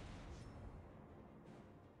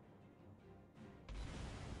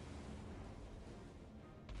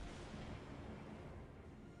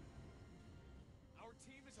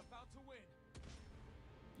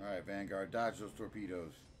 Alright, Vanguard, dodge those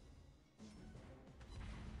torpedoes.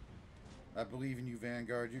 I believe in you,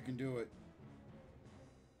 Vanguard. You can do it.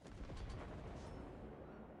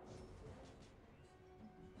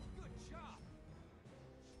 Good job.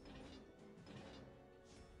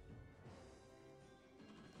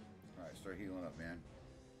 Alright, start healing up, man.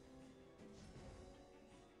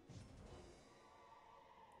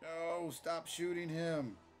 No, stop shooting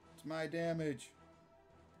him. It's my damage.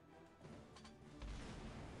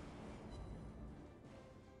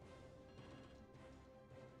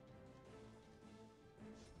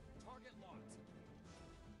 Target locked.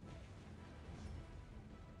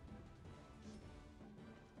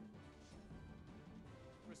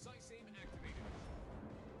 Precise aim activated.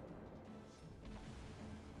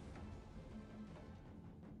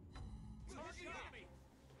 Target the enemy.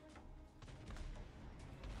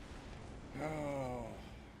 Oh,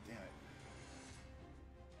 damn it.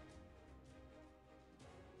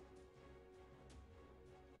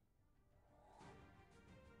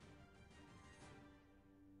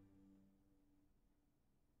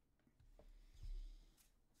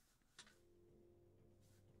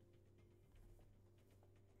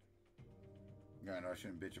 Yeah, I know I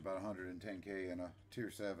shouldn't bitch about 110k in a tier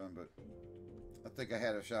 7, but I think I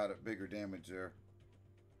had a shot at bigger damage there.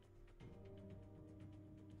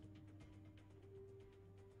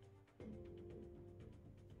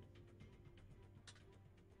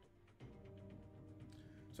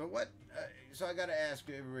 So what? So I got to ask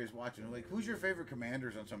everybody's watching, like, who's your favorite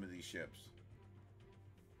commanders on some of these ships?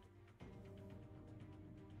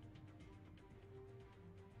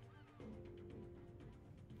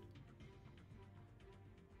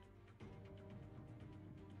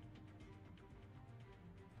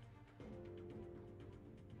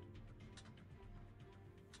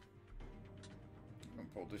 I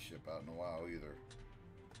haven't pulled this ship out in a while either.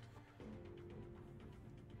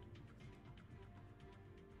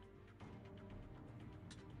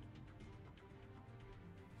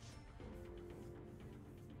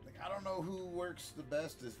 I don't know who works the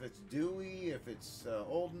best, if it's Dewey, if it's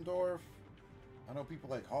Oldendorf. I know people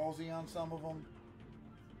like Halsey on some of them.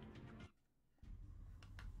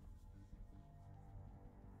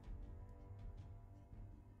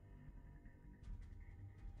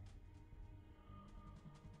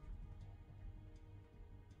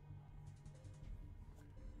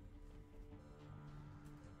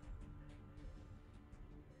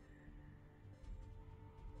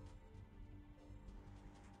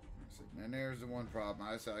 And there's the one problem.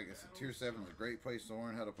 I guess the tier 7 is a great place to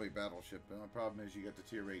learn how to play Battleship. The only problem is you get the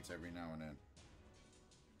tier 8s every now and then.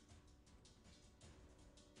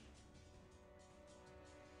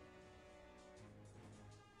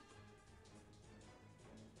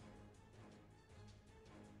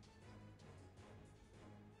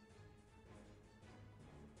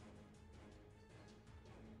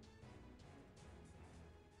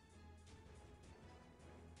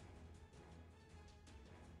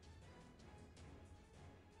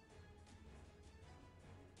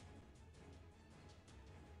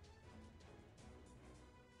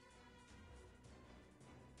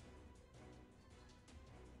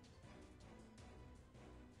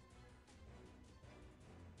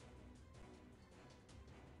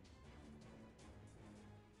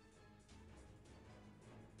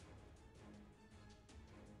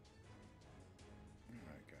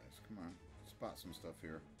 Alright guys, come on. Spot some stuff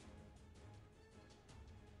here.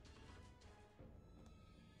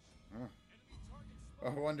 Huh. I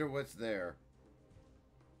wonder what's there.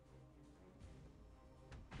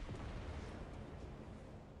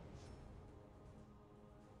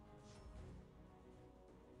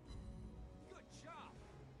 Good job.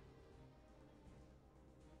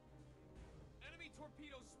 Enemy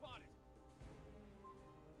torpedoes spotted.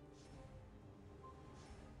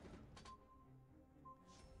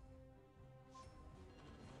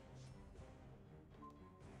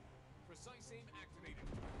 Precise aim activated.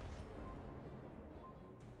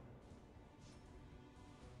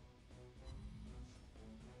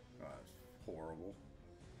 It's horrible.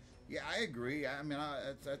 Yeah, I agree. I mean,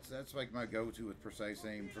 that's like my go-to with precise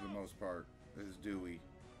aim for the most part. Is Dewey.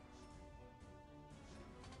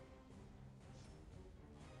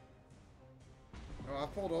 Well, I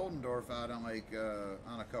pulled Oldendorf out on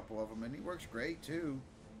on a couple of them, and he works great too.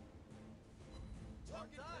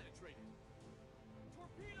 Target penetrated.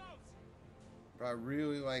 Torpedoes. But I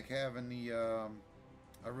really like having the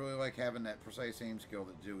I really like having that precise aim skill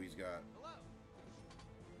that Dewey's got. Hello.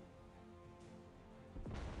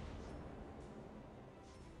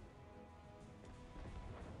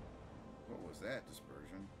 What was that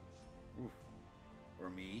dispersion? Oof. Or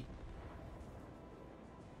me?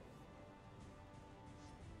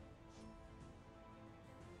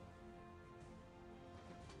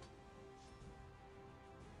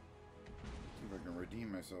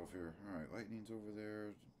 myself here. Alright, lightning's over there.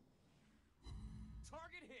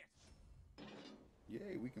 Target hit.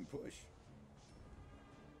 Yay, we can push.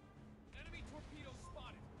 Enemy torpedo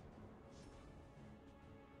spotted.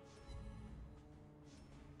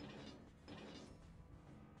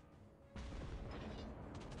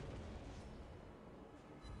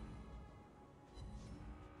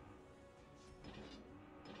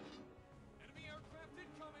 Enemy aircraft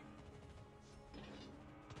incoming.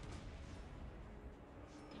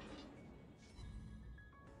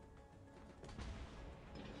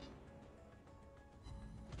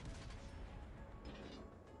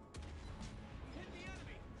 We hit the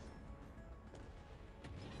enemy.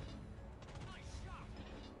 Nice shot.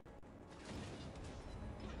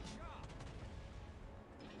 Good job.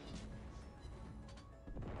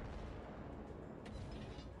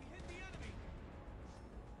 We hit the enemy.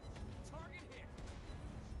 Target hit.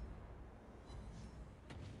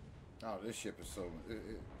 Oh, this ship is so...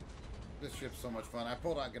 this ship's so much fun. I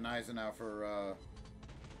pulled out Gneisenau for,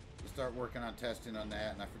 to start working on testing on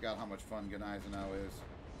that, and I forgot how much fun Gneisenau is.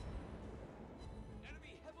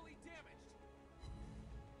 Enemy heavily damaged.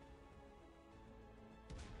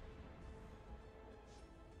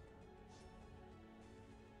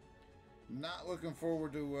 Not looking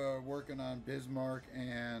forward to working on Bismarck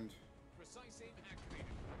and Precise aim activated.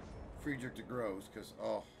 Friedrich de Gross, because,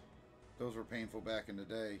 oh, those were painful back in the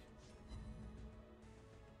day.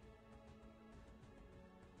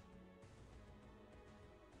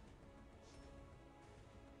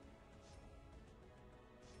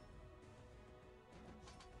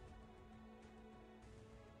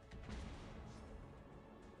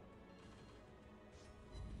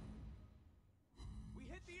 We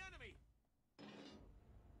hit the enemy.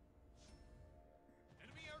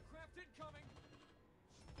 Enemy aircraft incoming.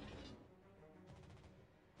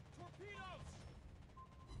 Torpedoes.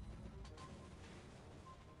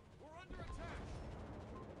 We're under attack.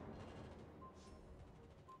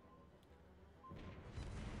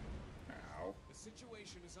 Ow. The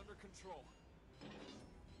situation is under control.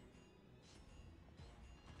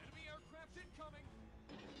 Enemy aircraft incoming.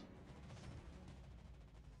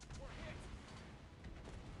 We're hit.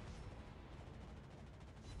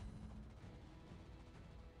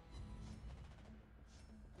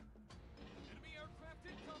 Enemy aircraft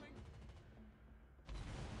incoming.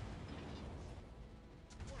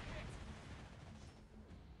 We're hit.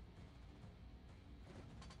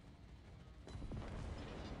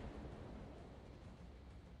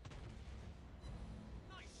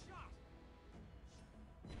 Nice shot.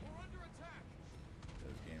 We're under attack.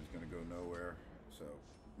 This game's gonna go nowhere, so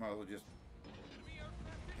might as well just Enemy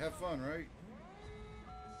aircraft have fun, right? The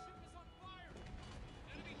ship is on fire.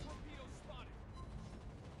 Enemy torpedoes spotted.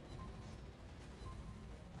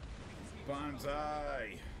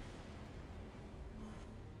 Bonsai!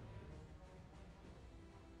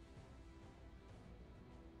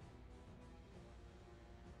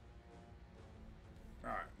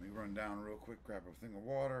 Alright, let me run down real quick, grab a thing of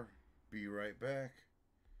water, be right back.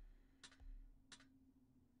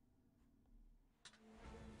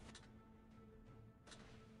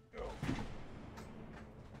 Go.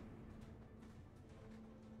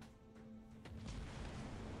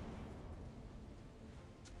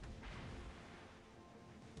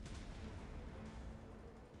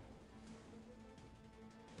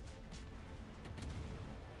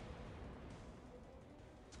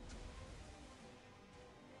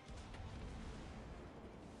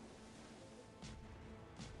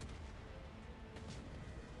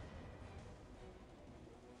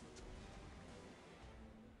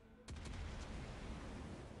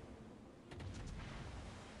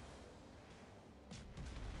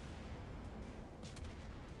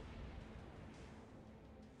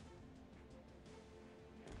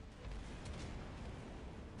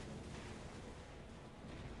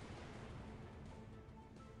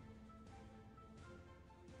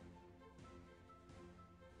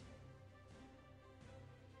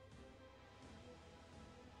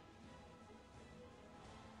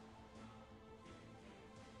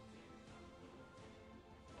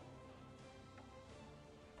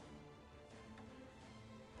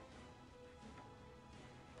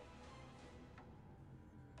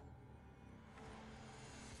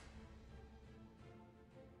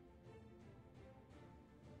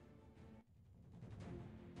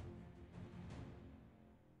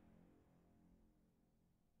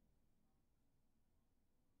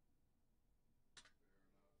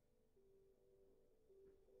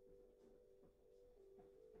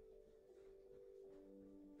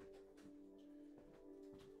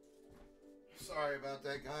 Sorry about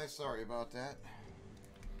that, guys. Sorry about that.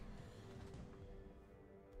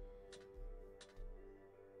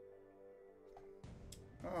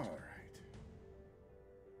 All right.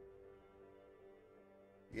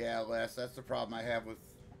 Yeah, Les, that's the problem I have with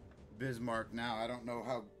Bismarck now. I don't know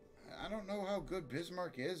how good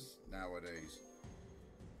Bismarck is nowadays.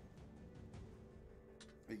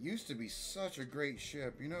 It used to be such a great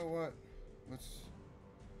ship. You know what?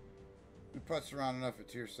 We putz around enough at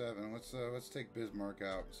tier 7. Let's take Bismarck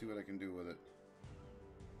out and see what I can do with it.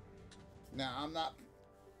 Now I'm not.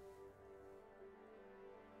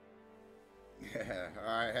 Yeah,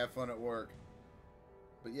 alright, have fun at work.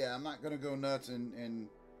 But yeah, I'm not gonna go nuts and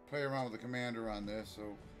play around with the commander on this,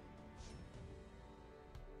 so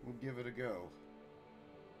we'll give it a go.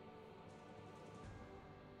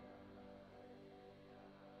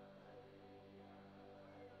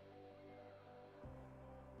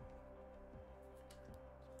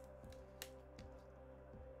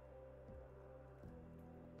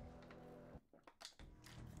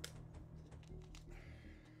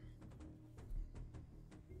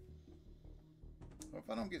 Well, if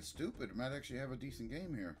I don't get stupid, I might actually have a decent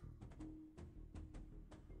game here.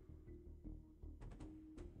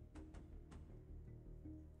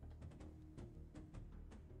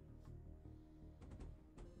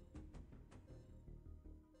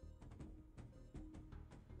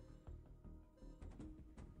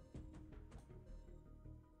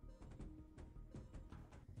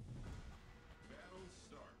 Battle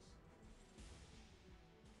starts.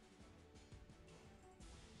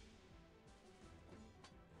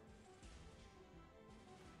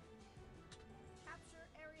 Capture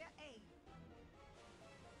Area A.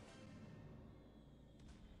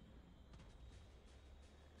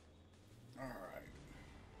 All right.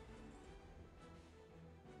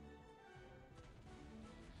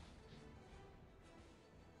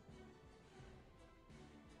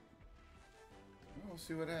 We'll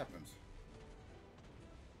see what happens.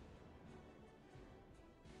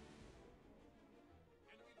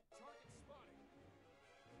 Enemy target spotted.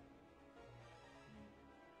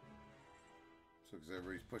 So, because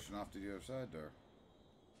everybody's pushing off to the other side there.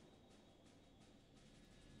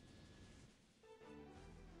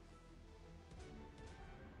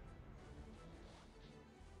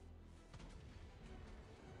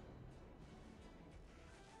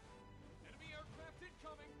 Enemy aircraft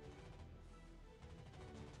incoming.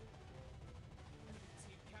 Enemy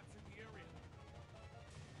team captured the area.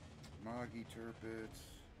 Moggy Turpits.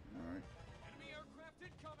 All right. Enemy aircraft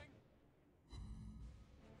incoming.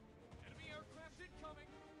 Enemy aircraft incoming.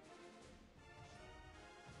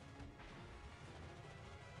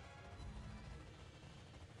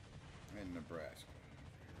 In Nebraska.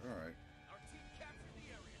 All right. Our team captured the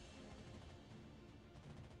area.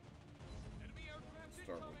 Enemy aircraft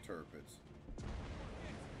Start incoming. with Turpits. We're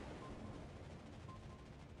hit.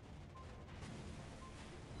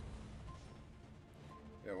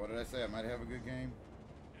 Yeah, what did I say? I might have a good game.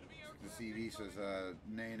 Enemy The aircraft CD says,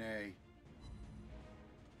 nay, nay.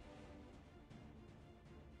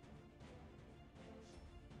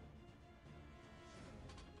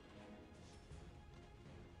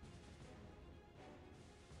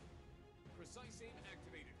 Precise aim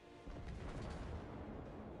activated.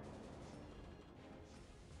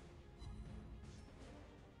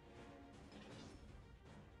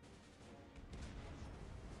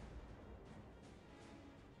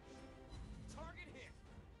 Target hit.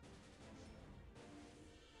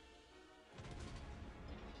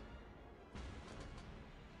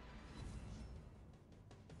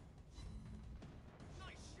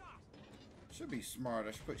 Nice shot. Should be smart.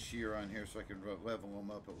 I should put Shear on here so I can level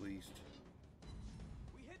him up at least.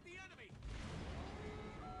 We hit the enemy.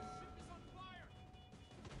 The ship is on fire.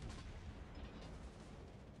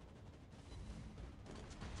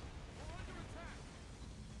 We're under attack.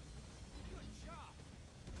 Good job.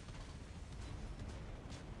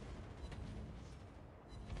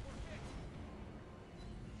 We're hit.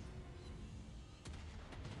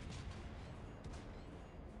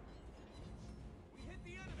 We hit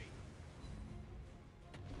the enemy.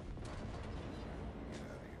 Get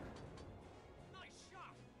out of here. Nice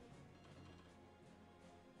shot.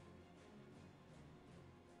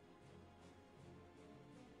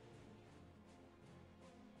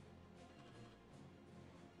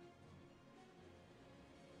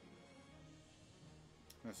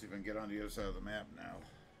 Let's see if I can get on the other side of the map now.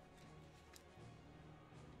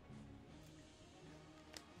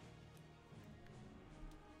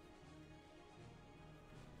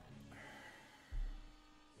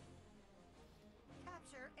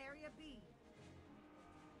 Capture Area B.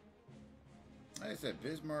 Like I said,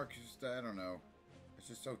 Bismarck just, I don't know. It's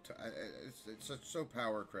just so, it's such, so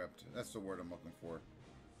power crept. That's the word I'm looking for.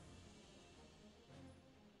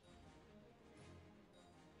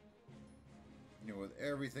 You know, with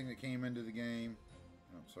everything that came into the game.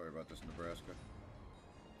 Oh, I'm sorry about this, Nebraska.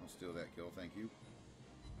 I'll steal that kill, thank you.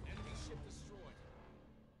 Enemy ship destroyed.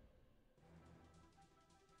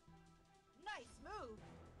 Nice move.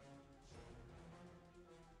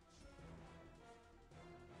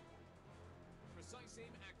 Precise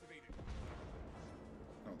aim activated.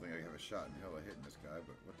 I don't think I have a shot in hell of hitting this guy,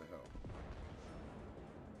 but what the hell.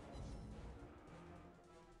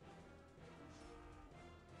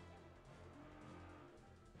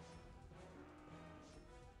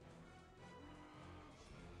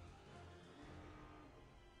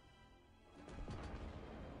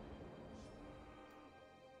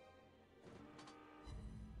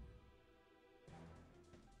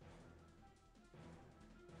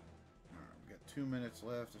 Alright, we got 2 minutes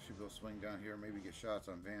left. I should go swing down here, maybe get shots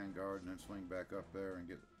on Vanguard, and then swing back up there and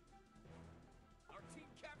Our team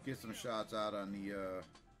captured get some the shots out on the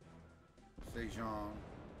Sejong.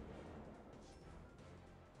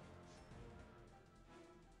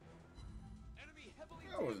 enemy heavily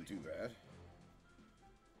That wasn't too bad.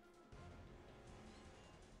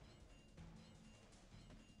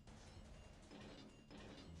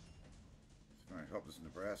 He's trying to help this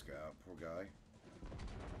Nebraska out, poor guy.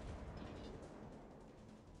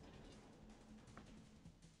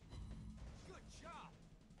 Good job.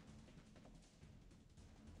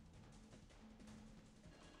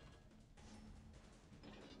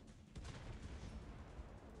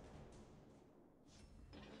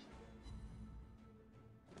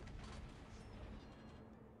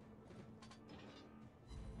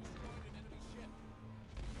 Destroyed an enemy ship.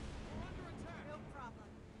 We're under attack. No problem.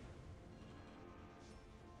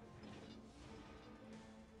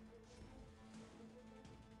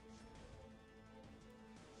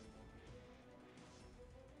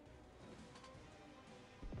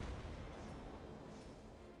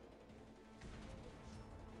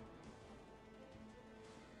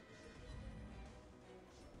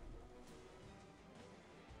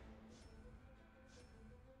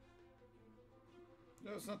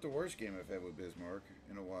 No, it's not the worst game I've had with Bismarck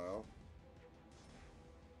in a while.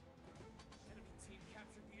 Enemy team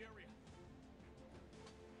captured the area.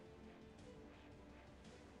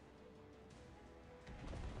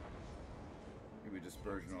 Maybe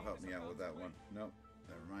Dispersion will help me out with that one. Nope,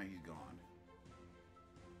 never mind, he's gone.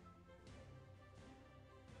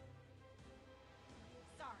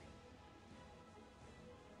 Sorry.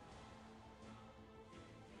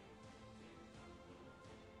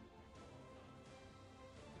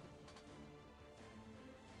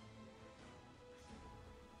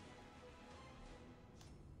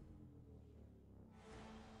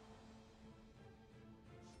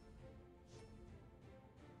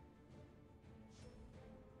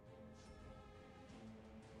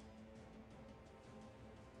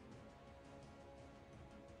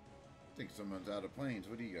 I think someone's out of planes.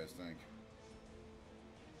 What do you guys think?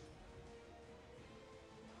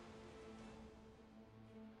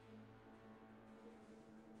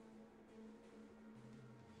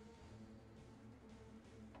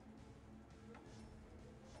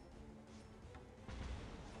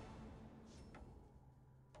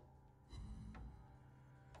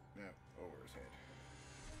 Yeah, over his head.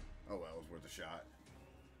 Oh well, it was worth a shot.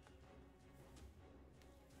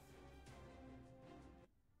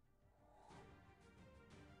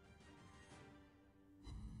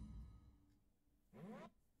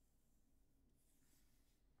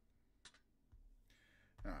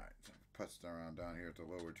 Alright, so I've putzed around down here at the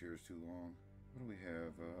lower tiers too long. What do we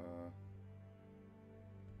have?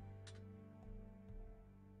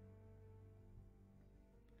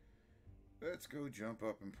 Let's go jump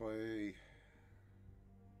up and play.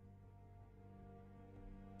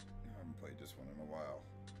 I haven't played this one in a while.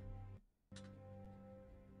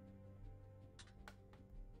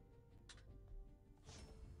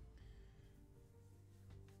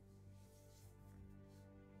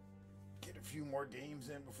 Get a few more games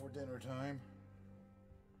in before dinner time.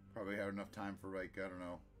 Probably have enough time for like, I don't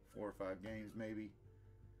know, 4 or 5 games maybe.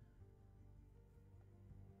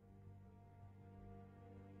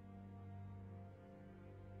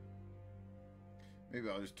 Maybe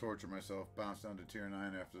I'll just torture myself, bounce down to tier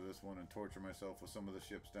 9 after this one and torture myself with some of the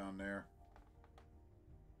ships down there.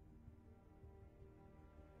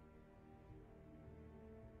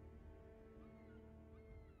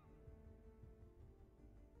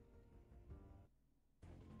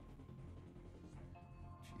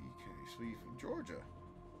 GK, sweet from Georgia.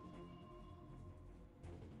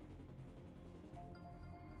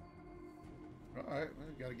 Alright, well,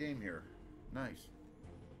 we got a game here. Nice.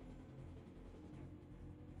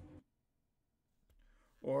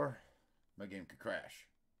 Or my game could crash.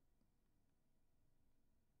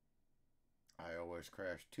 I always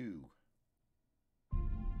crash too.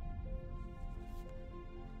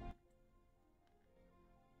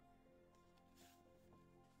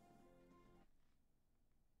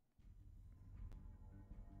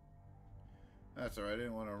 That's alright, I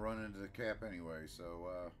didn't want to run into the cap anyway,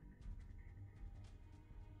 so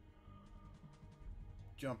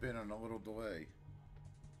jump in on a little delay.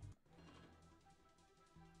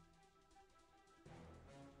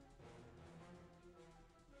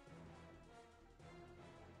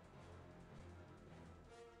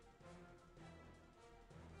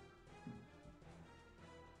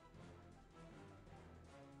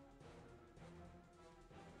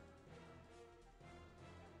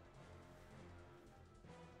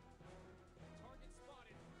 Target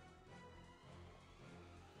spotted.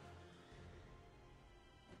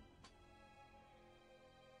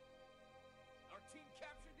 Our team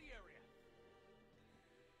captured the area.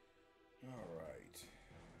 Alright.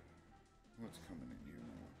 What's coming in here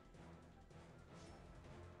now?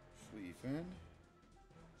 Schlieffen.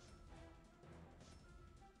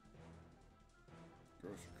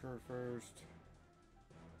 Grocer Kerr first.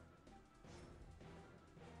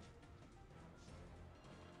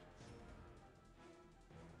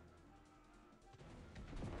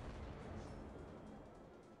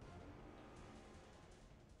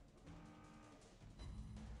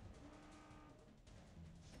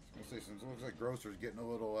 Let's see, since it looks like Grocer's getting a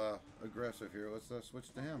little aggressive here, let's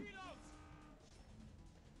switch to him. Torpedoes!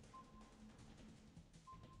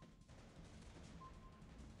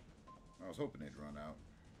 I was hoping they'd run out.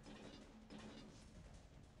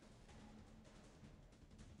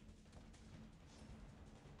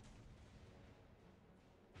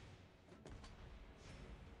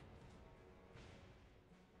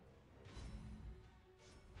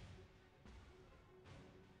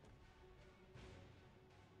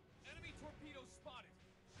 Enemy torpedoes spotted.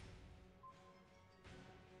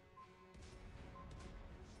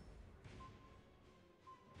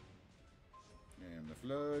 And the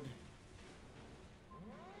flood.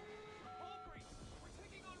 Hulkry, we're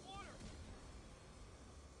taking on water.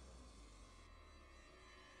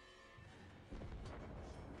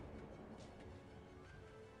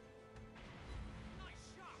 Nice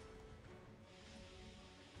shot.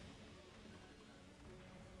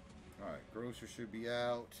 Alright, Grocer should be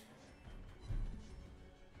out.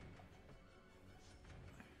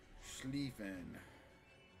 Schlieffen.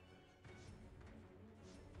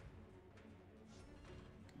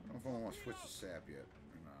 I don't know if I want to switch to sap yet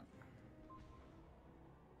or not.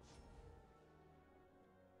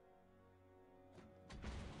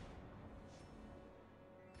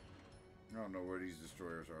 I don't know where these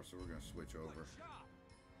destroyers are, so we're going to switch over. Good job.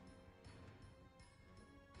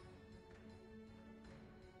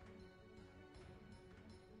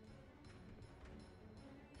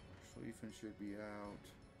 Schlieffen should be out.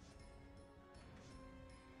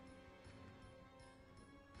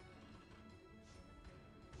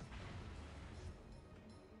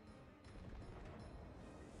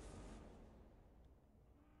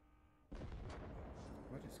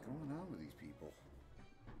 What is going on with these people?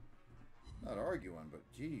 Not arguing, but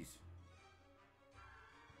geez.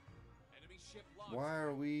 Enemy ship lost. Why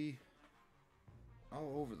are we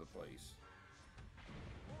all over the place?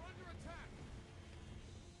 We're under attack.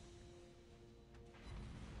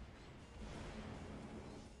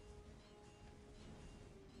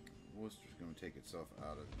 Worcester's going to take itself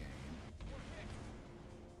out of the game. We're hit.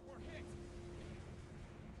 We're hit.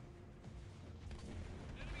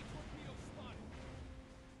 Enemy torpedo spotted.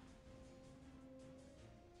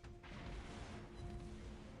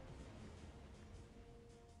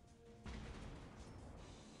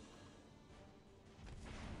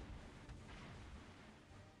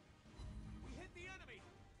 We hit the enemy.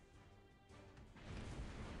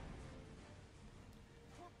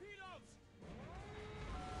 Torpedoes.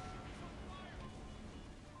 On fire.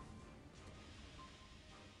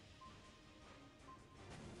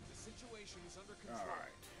 The situation is under control. All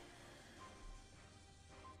right.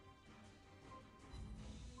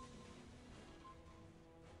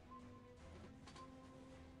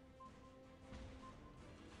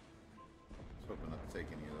 I was hoping not to take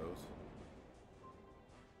any of those.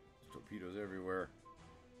 There's torpedoes everywhere.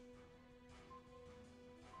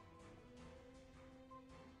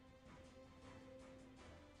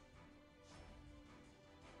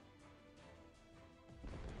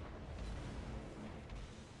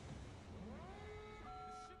 The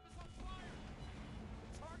ship is on fire.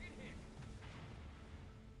 Target hit.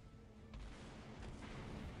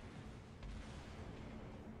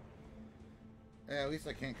 Yeah, at least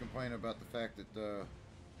I can't complain about the fact that there's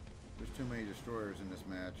too many destroyers in this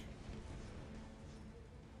match.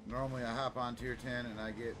 Normally I hop on tier 10 and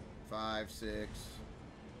I get 5, 6.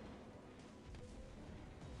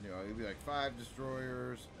 You know, it'd be like 5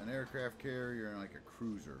 destroyers, an aircraft carrier, and like a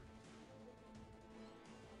cruiser.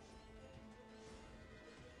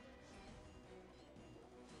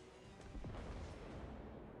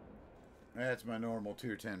 That's my normal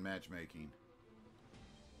tier 10 matchmaking.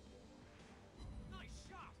 Nice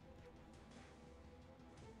shot.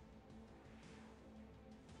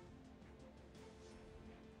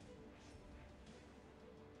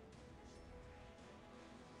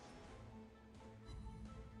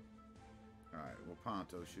 Alright, well,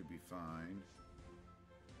 Ponto should be fine.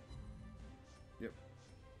 Yep.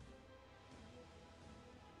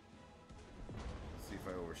 Let's see if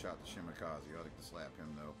I overshot the Shimakaze. I'd like to slap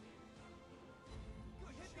him, though.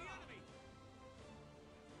 Good hit the enemy.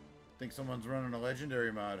 Think someone's running a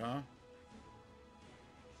legendary mod, huh?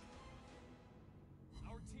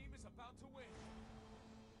 Our team is about to win.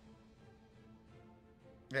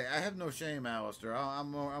 Hey, I have no shame, Alistair.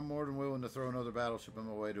 I'm more than willing to throw another battleship in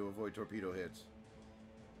my way to avoid torpedo hits.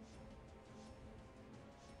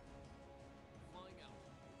 Flying out.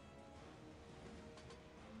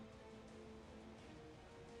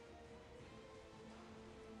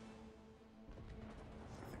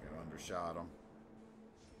 I think I undershot him.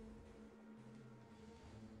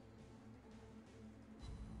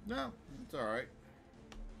 No, it's alright.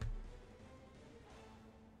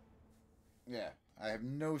 Yeah, I have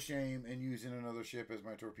no shame in using another ship as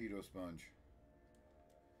my torpedo sponge.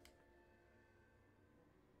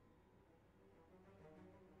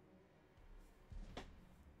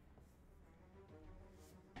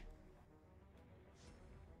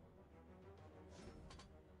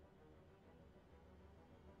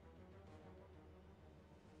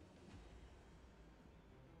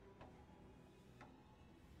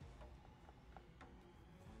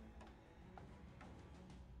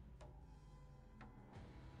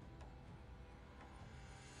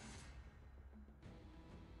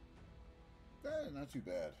 Not too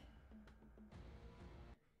bad.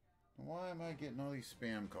 Why am I getting all these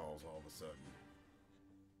spam calls all of a sudden?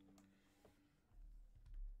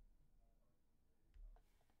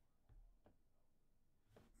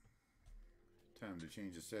 Time to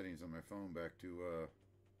change the settings on my phone back to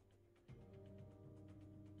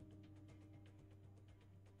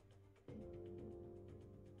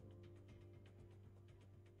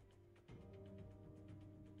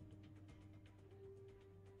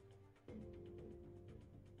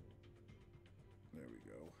there we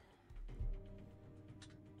go.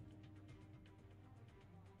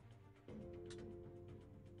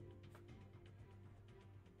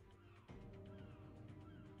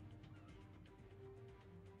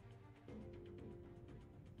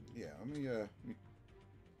 Yeah,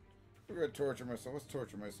 we're gonna torture myself. Let's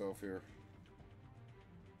torture myself here.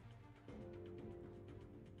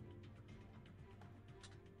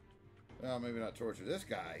 Well, maybe not torture this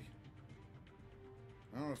guy.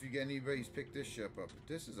 I don't know if you get anybody's picked this ship up, but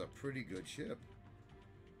this is a pretty good ship.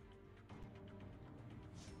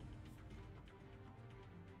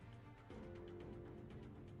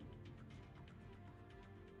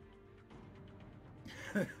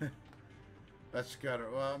 That's gotta,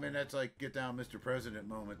 well, I mean, that's like get down Mr. President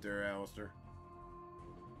moment there, Alistair.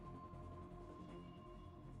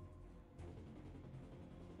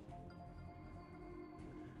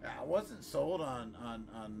 I wasn't sold on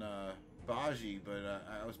Baji, but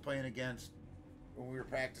I was playing against, when we were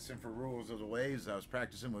practicing for Rules of the Waves, I was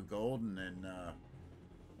practicing with Golden, and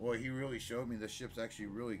boy, he really showed me this ship's actually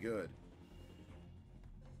really good.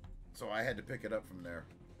 So I had to pick it up from there.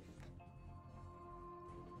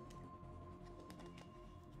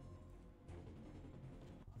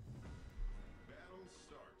 Battle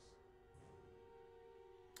starts.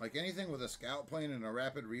 Like anything with a scout plane and a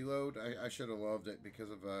rapid reload, I should have loved it because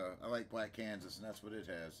of I like Black Kansas, and that's what it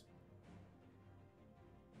has.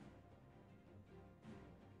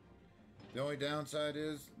 The only downside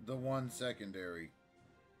is the one secondary.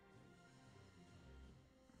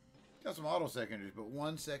 Got some auto secondaries, but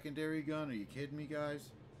one secondary gun? Are you kidding me, guys?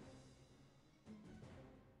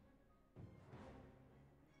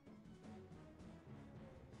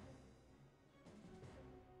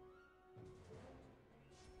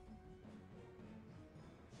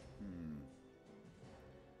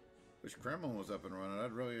 Wish Kremlin was up and running.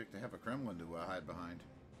 I'd really like to have a Kremlin to hide behind.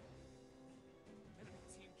 Enemy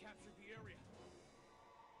team captured the area.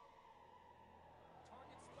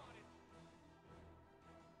 Target spotted.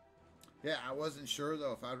 Yeah, I wasn't sure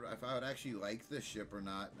though if I would actually like this ship or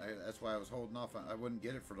not. That's why I was holding off. I wouldn't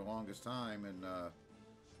get it for the longest time, and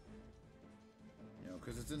you know,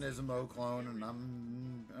 because it's an Ismo clone, and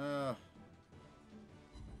I'm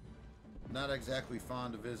Not exactly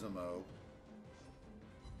fond of Izamo.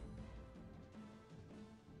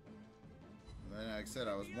 And then, like I said,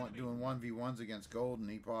 I was doing 1v1s against Golden.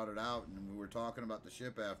 He potted out, and we were talking about the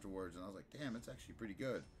ship afterwards, and I was like, damn, it's actually pretty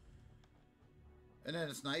good. And then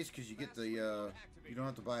it's nice because you get the, you don't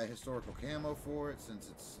have to buy a historical camo for it, since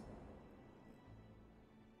it's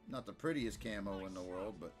not the prettiest camo in the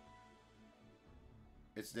world, but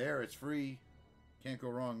it's there, it's free. Can't go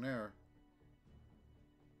wrong there.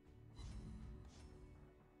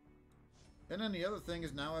 And then the other thing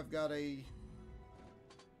is now I've got an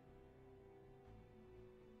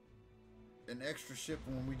extra ship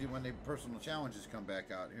when the personal challenges come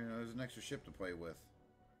back out. You know, there's an extra ship to play with.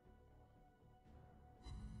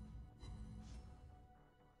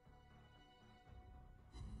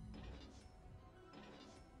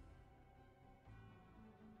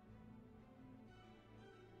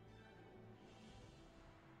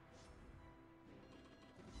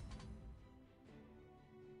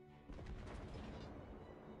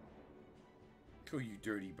 Oh, you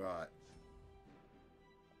dirty bot.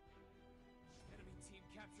 Enemy team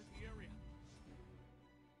captured the area.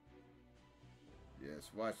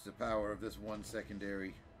 Yes, watch the power of this one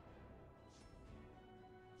secondary.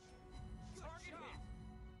 Target hit.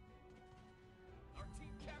 Our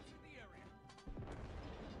team captured the area.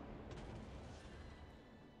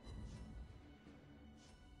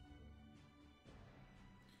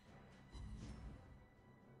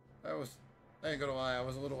 I ain't gonna lie, I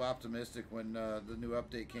was a little optimistic when the new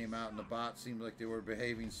update came out and the bots seemed like they were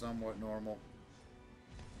behaving somewhat normal.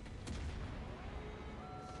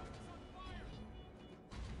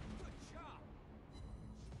 Good job.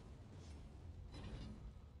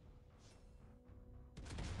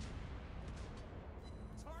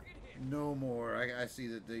 Target hit. No more. I see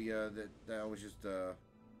that that was just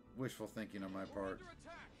wishful thinking on my We're part. under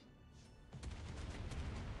attack.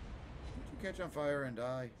 Did you catch on fire and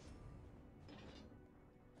die?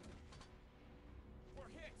 We're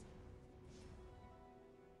hit.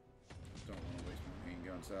 Don't want to waste my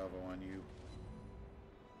handgun salvo on you.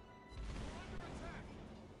 We're under attack.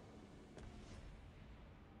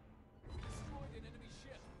 We destroyed an enemy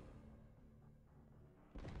ship.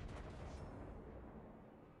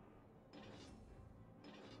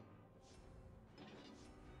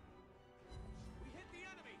 We hit the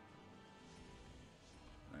enemy.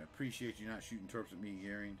 I appreciate you not shooting torps at me,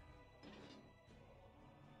 Garing.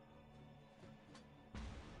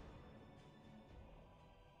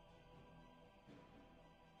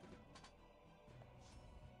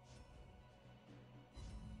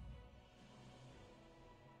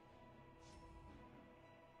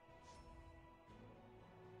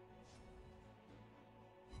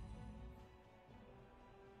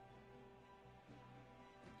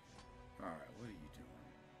 Alright, what are you doing?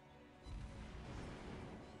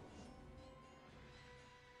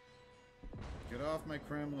 Get off my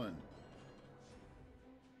Kremlin.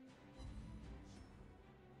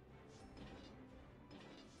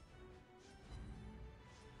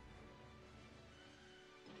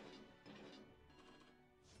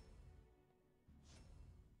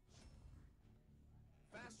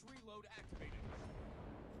 Fast reload activated.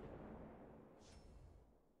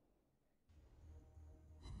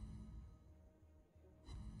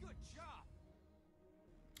 Good job.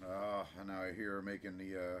 And now I hear her making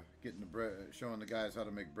the, getting the bread, showing the guys how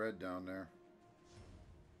to make bread down there.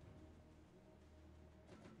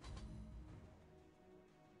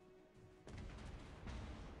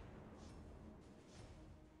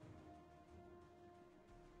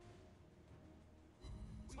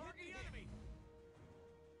 Target the enemy.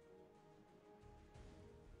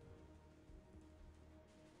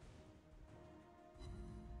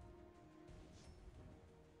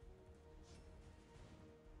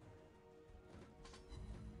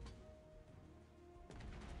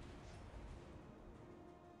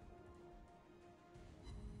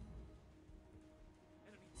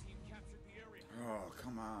 Enemy team captured the area. Oh,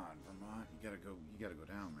 come on, Vermont. You gotta go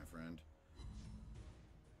down, my friend.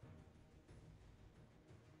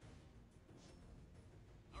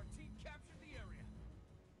 Our team captured the area.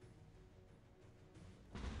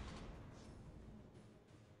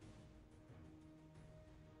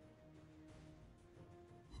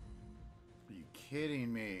 Are you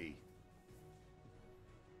kidding me?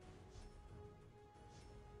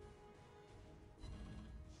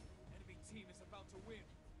 Enemy team is about to win.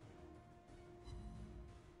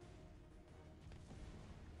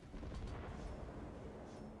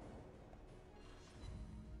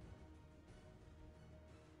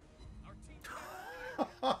 Our team is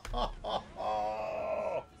on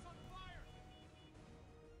fire.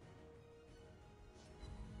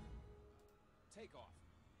 Take off.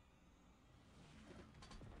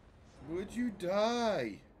 did you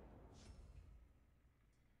die?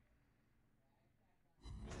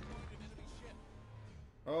 Destroyed an enemy ship.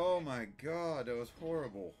 Oh my god, that was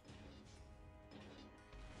horrible.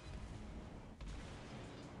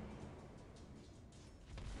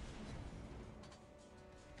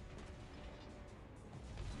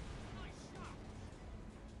 Nice shot.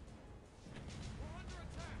 We're under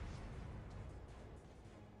attack.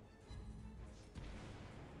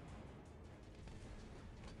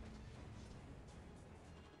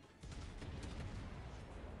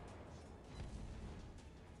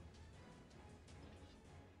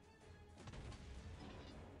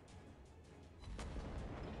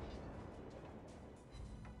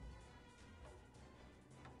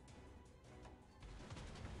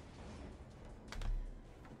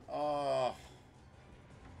 Oh.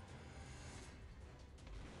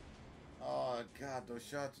 Oh god, those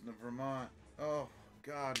shots in the Vermont. Oh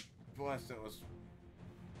god bless, that was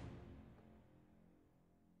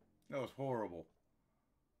horrible.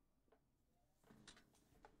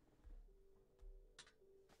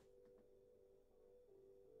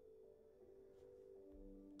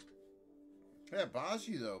 Yeah,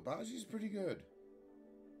 Baji though. Baji's pretty good.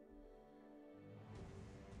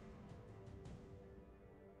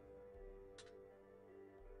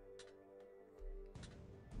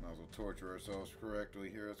 Might as well torture ourselves correctly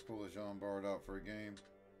here. Let's pull a Jean Bart out for a game.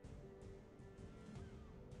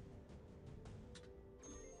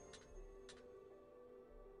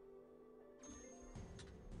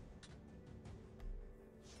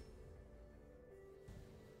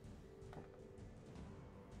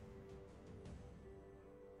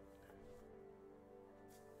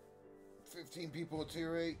 $15 people at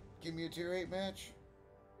tier 8. Give me a tier 8 match.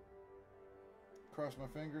 Cross my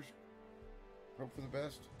fingers. Hope for the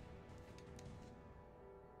best.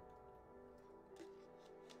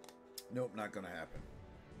 Nope, not gonna happen.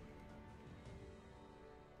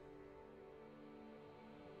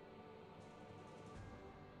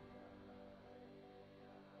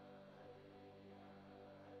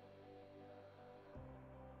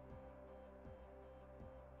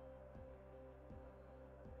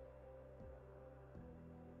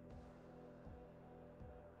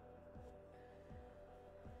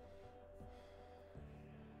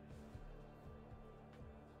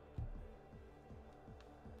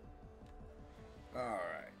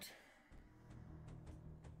 Alright.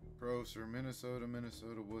 Pros are Minnesota,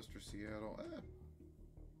 Minnesota, Worcester, Seattle.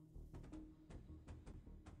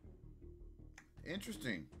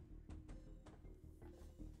 Interesting.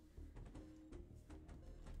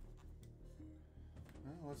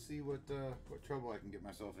 Well, let's see what trouble I can get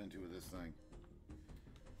myself into with this thing.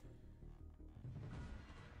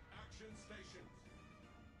 Action stations.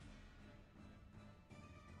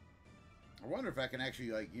 I wonder if I can actually,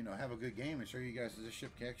 like, you know, have a good game and show you guys that this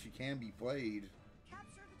ship actually can be played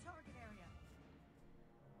Capture the target area.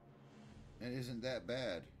 and isn't that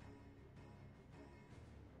bad.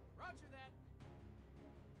 Roger that.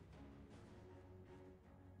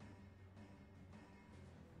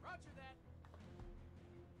 Roger that.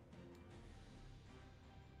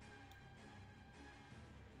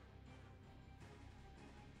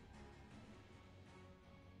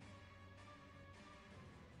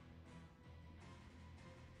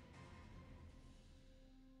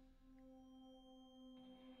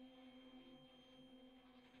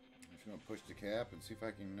 I'm just gonna push the cap and see if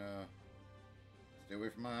I can stay away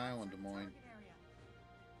from my island, Des Moines. Target area.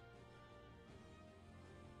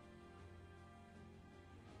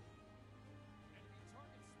 Enemy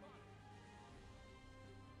target spotted.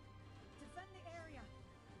 Defend the area.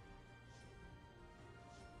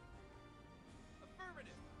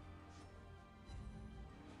 Affirmative.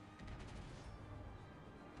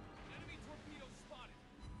 Enemy torpedo spotted.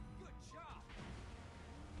 Good job.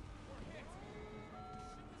 We're hit. Ship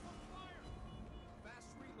is on fire. Fast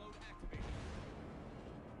reload activated.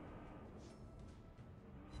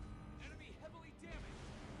 Enemy heavily damaged.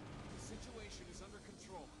 The situation is under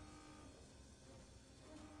control.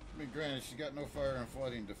 I mean, granted, she's got no fire and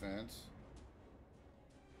flooding defense.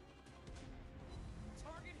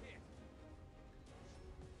 Target hit.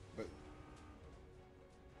 But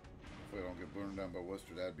if I don't get burned down by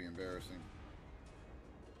Worcester, that'd be embarrassing.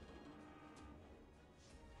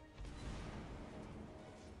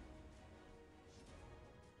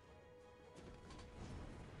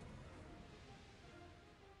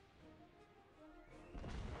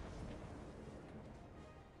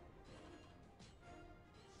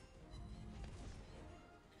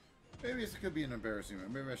 Maybe this could be an embarrassing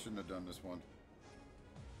one. Maybe I shouldn't have done this one.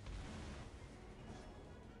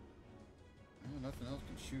 Well, nothing else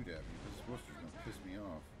can shoot at me. This Worcester's gonna piss me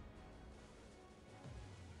off.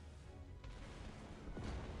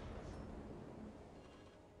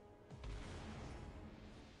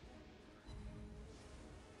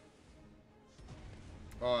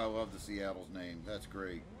 Oh, I love the Seattle's name. That's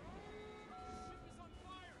great. Ship is on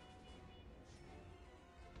fire.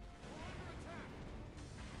 We're under attack.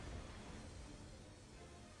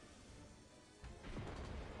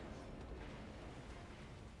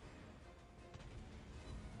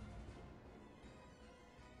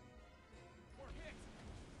 We're hit.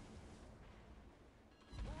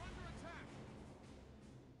 We're under attack.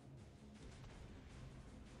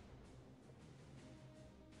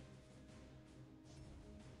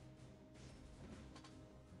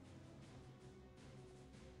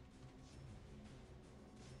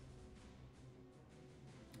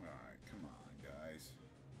 Alright, come on, guys.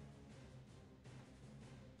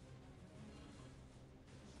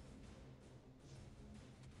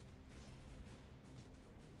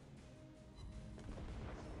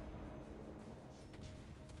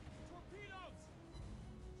 Torpedoes.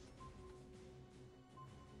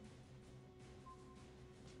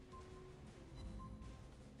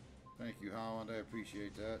 Thank you, Holland. I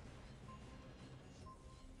appreciate that.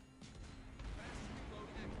 Fast reload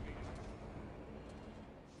activated.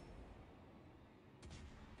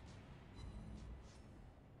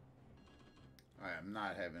 I am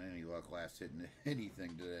not having any luck last hitting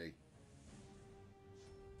anything today.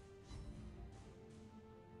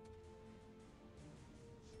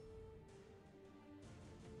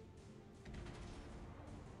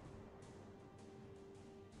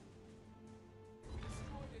 We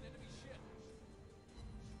destroyed an enemy ship.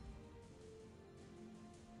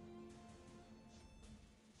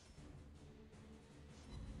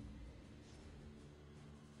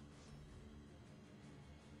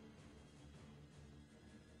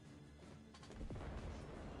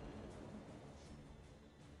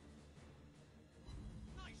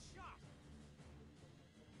 Nice shot.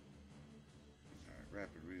 Alright,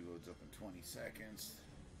 rapid reload's up in 20 seconds.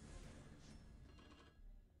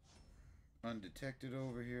 Undetected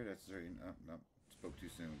over here. That's very. Oh, no, spoke too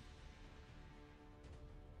soon.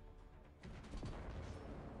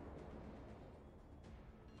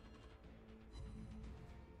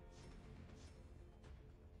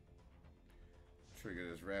 Trigger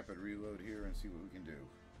this rapid reload here and see what we can do.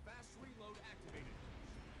 Fast reload activated.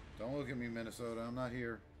 Don't look at me, Minnesota. I'm not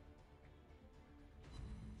here.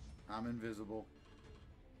 I'm invisible.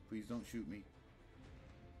 Please don't shoot me.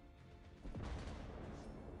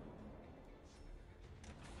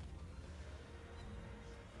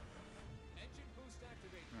 Engine boost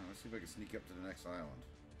activated. Alright, let's see if I can sneak up to the next island.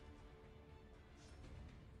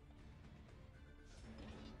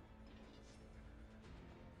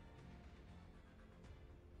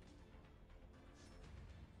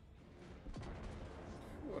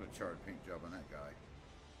 What a charred paint job on that guy.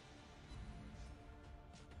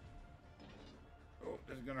 Oh,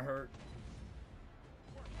 this is gonna hurt.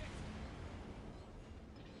 We're hit.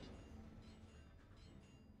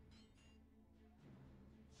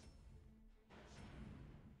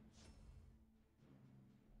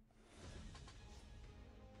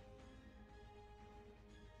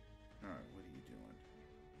 Alright, what are you doing?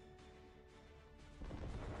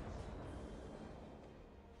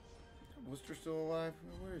 Is Worcester still alive?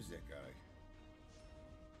 Where is that guy?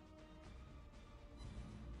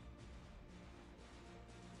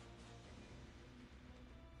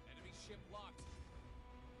 Enemy ship locked.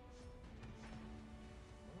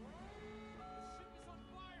 The ship is on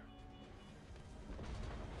fire.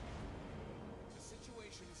 The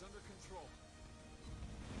situation is under control.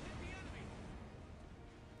 Hit the enemy.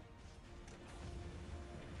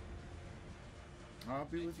 I'll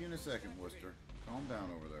be with you in a second, Worcester. Calm down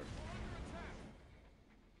over there. We're under attack.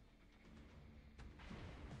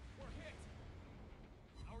 We're hit.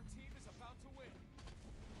 Our team is about to win.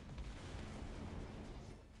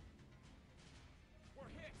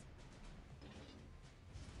 We're hit.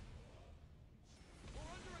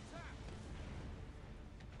 We're under attack.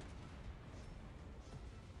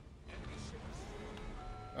 Enemy ship destroyed.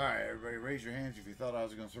 Alright, everybody, raise your hands if you thought I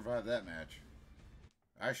was going to survive that match.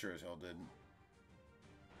 I sure as hell didn't.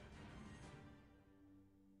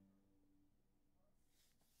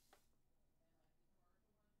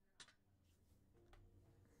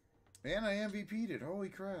 And I MVP'd it. Holy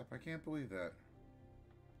crap, I can't believe that.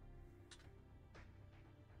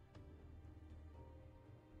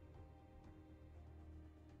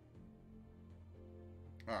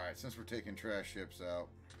 Alright, since we're taking trash ships out.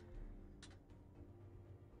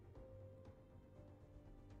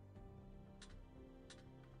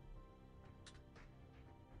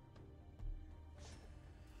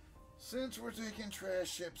 Since we're taking trash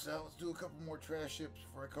ships out, let's do a couple more trash ships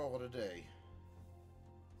before I call it a day.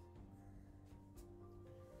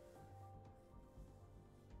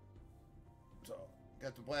 So,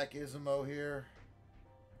 got the Black Ismo here.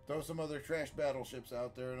 Throw some other trash battleships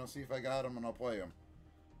out there and I'll see if I got them and I'll play them.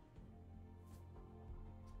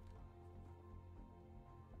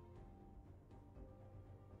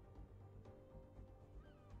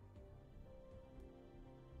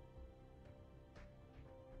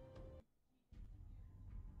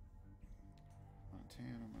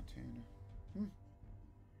 Montana.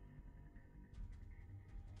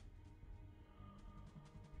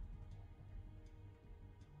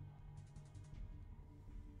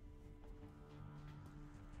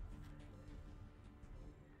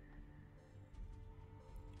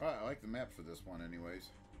 I like the map for this one anyways.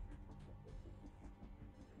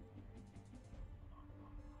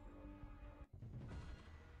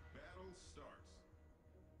 Battle starts.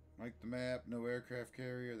 Like the map, no aircraft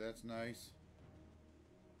carrier, that's nice.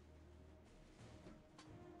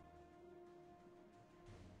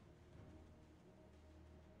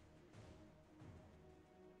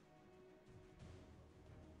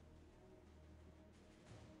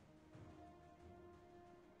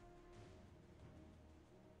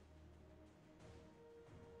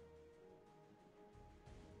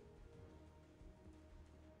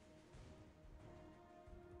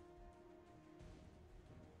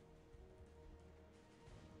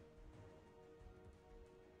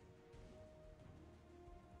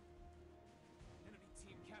 Enemy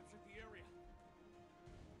team captured the area.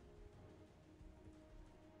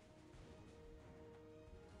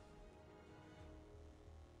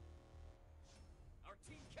 Our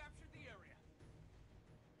team captured the area.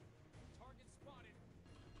 Target spotted.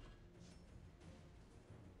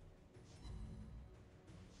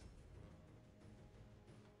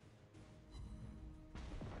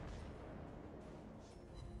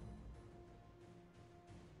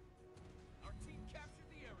 Our team captured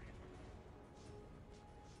the area.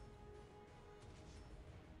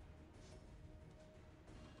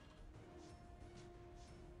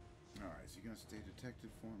 Alright, is he gonna stay detected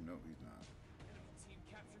for him? No, he's not. Enemy team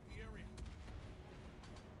captured the area.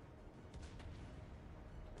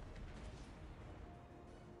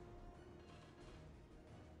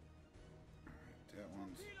 Alright, that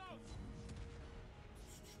one's Torpedoes!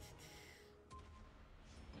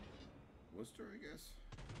 Worcester, I guess.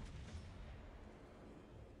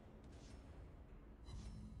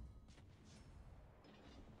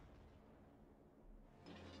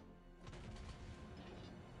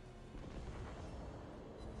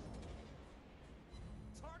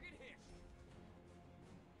 Target hit.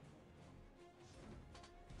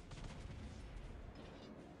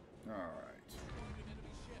 Alright. Spotted an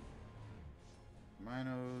enemy ship.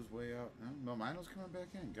 Mino's way out. No, Mino's coming back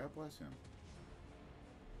in. God bless him.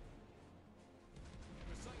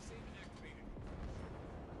 Precise aim activated.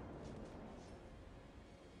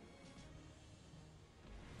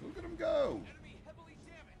 Look at him go! Enemy heavily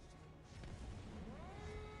damaged.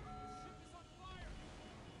 Ship is on fire.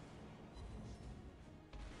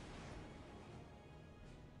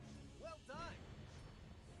 Well done.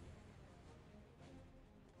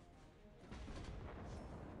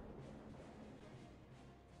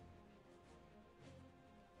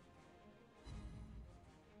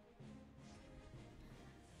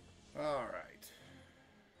 Alright.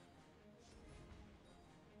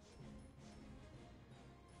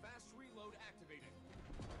 Fast reload activated.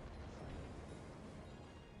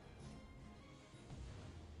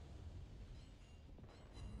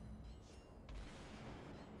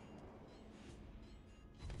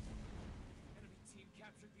 Enemy team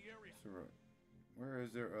captured the area. So, where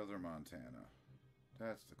is their other Montana?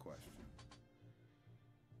 That's the question.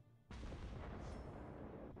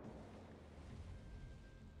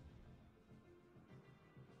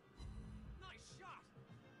 Nice shot.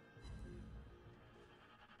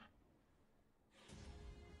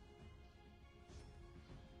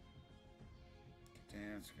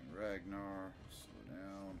 Dansk and Ragnar. Slow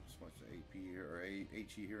down. Let's watch the AP here, or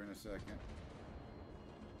HE here in a second.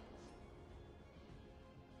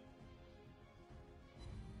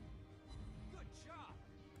 Good job.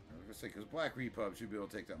 I was gonna say, because Black Repub should be able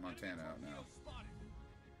to take that Montana out now. Torpedo spotted.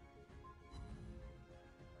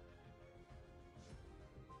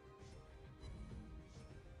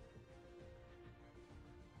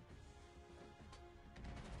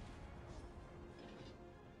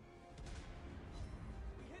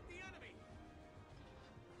 We hit the enemy.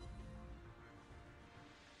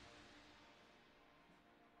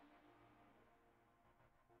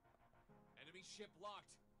 Enemy ship locked.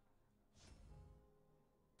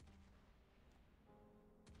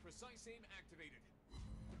 Precise aim activated.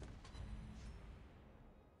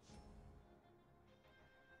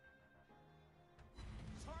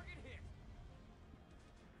 Target hit.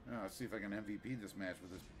 Now, let's see if I can MVP this match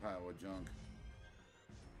with this pile of junk.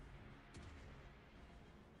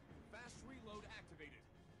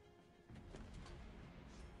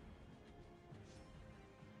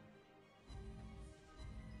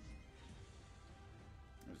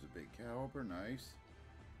 big caliber, nice.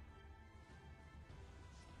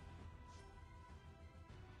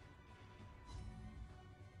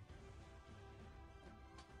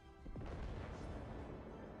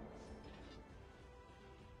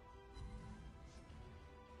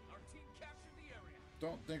 Our team captured the area.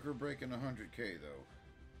 Don't think we're breaking 100K though.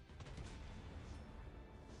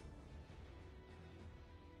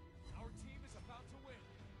 Our team is about to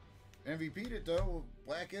win. MVP'd it though.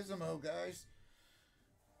 Black Ismo, guys.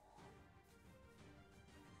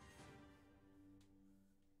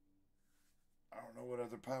 I don't know what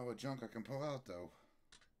other pile of junk I can pull out though.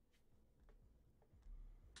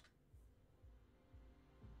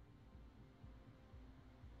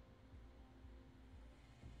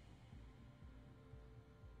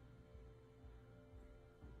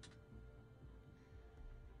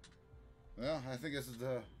 Well, I think this is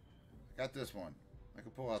the... I got this one. I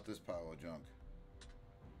can pull out this pile of junk.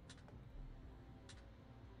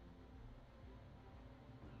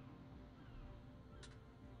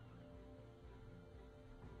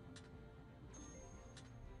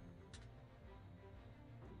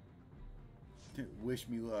 Wish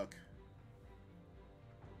me luck.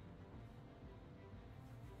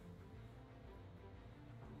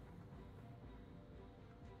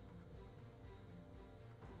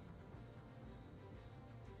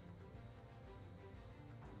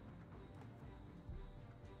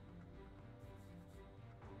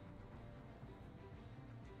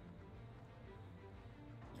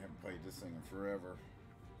 Haven't played this thing in forever.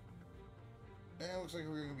 And it looks like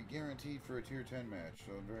we're going to be guaranteed for a tier 10 match,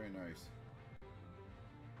 so very nice.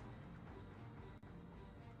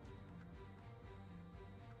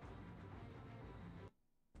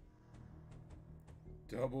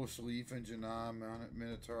 Double Sleeve and Janam,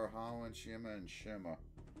 Minotaur, Holland, Shima, and Shima.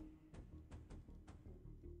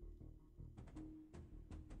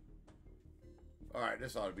 Alright,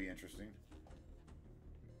 this ought to be interesting.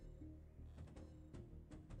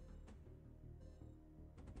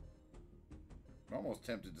 I'm almost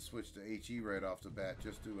tempted to switch to HE right off the bat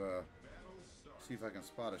just to see if I can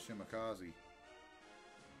spot a Shimakaze.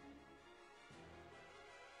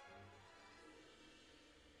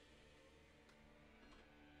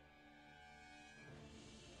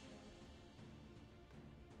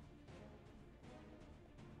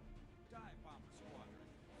 Dive bomber squadron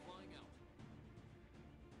flying out.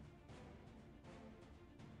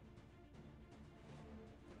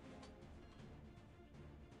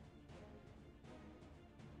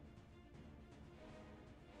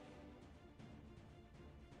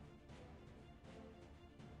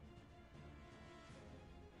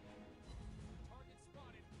 Target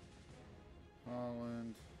spotted.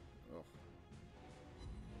 Holland. Oh.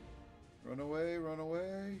 Run away, run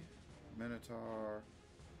away. Minotaur.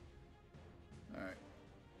 Alright.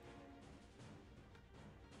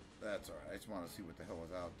 That's alright. I just want to see what the hell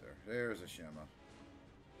was out there. There's a Shima.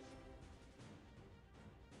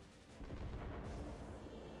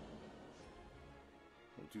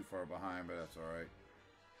 A little too far behind, but that's alright.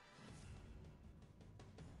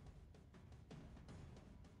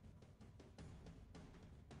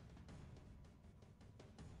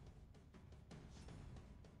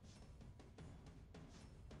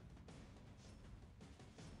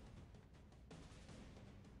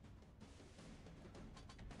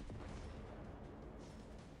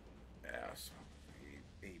 Yes.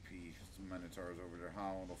 AP. Some Minotaurs over there.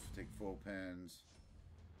 Holland will take full pens.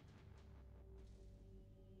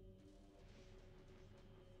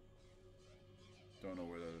 Don't know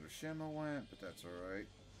where the other Shima went, but that's alright.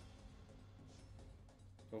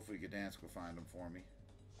 Hopefully Gdansk will find them for me.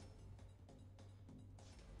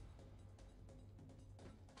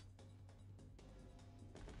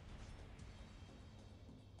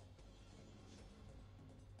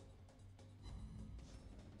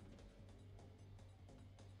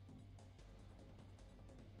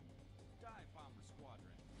 Dive bomber squadron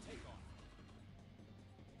take off.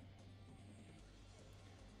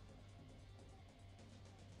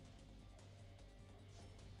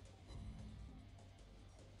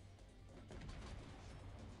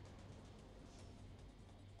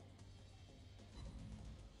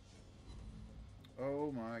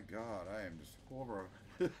 Oh my god, I am just horrible.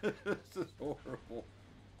 This is horrible.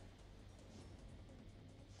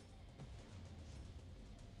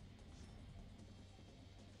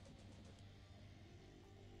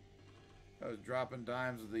 I was dropping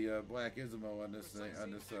dimes of the Black Ismo on this thing,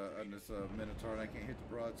 on this Minotaur, and I can't hit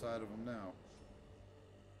the broadside of him now.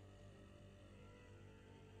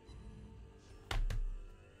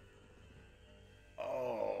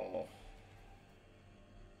 Oh.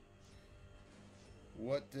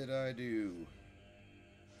 What did I do?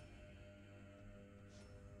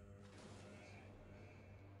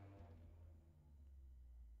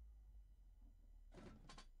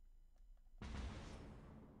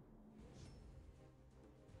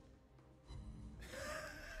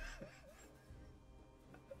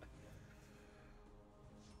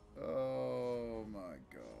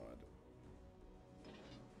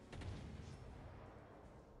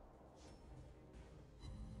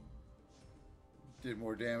 Did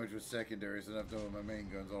more damage with secondaries than I've done with my main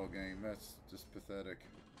guns all game. That's just pathetic.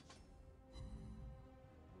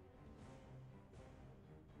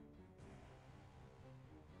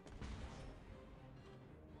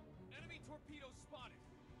 Enemy torpedo spotted.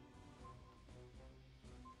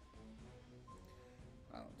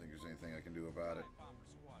 I don't think there's anything I can do about it. Bomber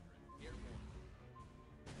squadron airborne.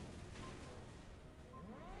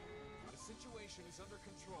 The situation is under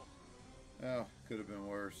control. Oh, could have been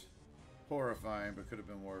worse. Horrifying, but could have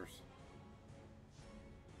been worse.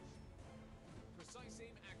 Precise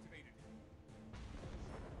aim activated.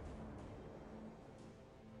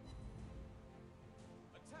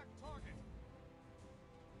 Attack target.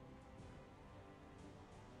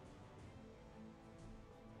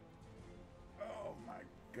 Oh my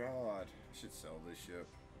god. I should sell this ship.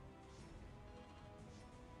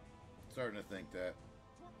 Starting to think that.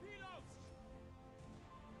 Torpedoes.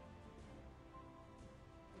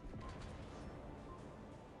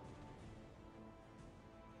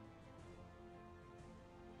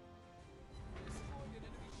 Destroyed an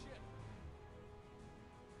enemy ship.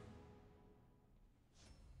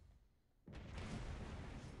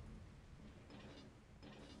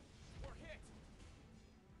 We're hit.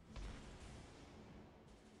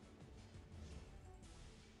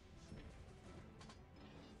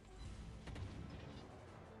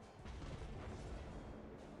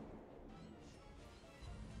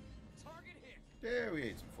 Target hit. Yeah, we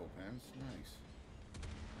ate some full pens. Nice.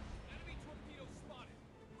 Enemy torpedo spotted.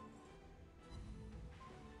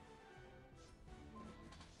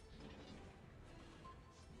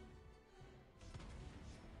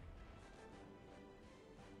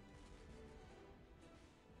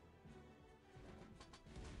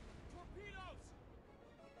 Torpedoes.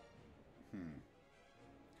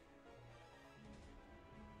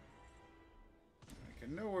 I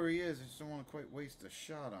can know where he is. I just don't want to quite waste a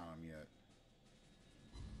shot on him yet.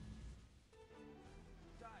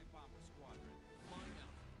 Dive bomber squadron. Line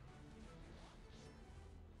up.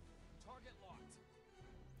 Target locked.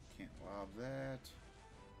 Can't lob that.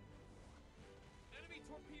 Enemy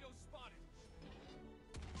torpedo spotted.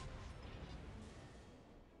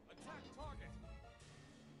 Attack target.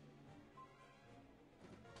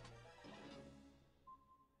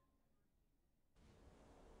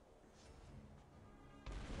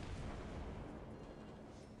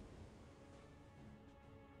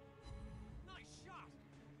 Nice shot.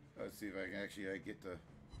 Let's see if I can actually get to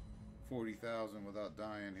 40,000 without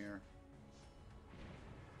dying here.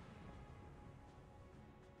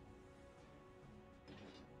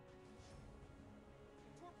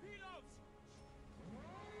 Torpedoes. The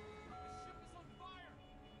ship is on fire.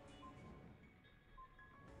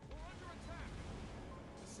 We're under attack.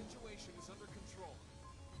 The situation is under control.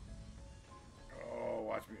 Oh,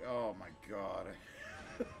 watch me. Oh my god.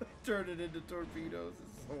 Turn it into torpedoes.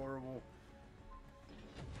 This is horrible.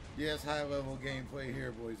 Yes, high level gameplay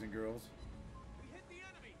here, boys and girls. We hit the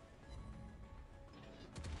enemy.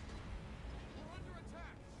 We're under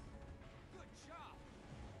attack. Good job.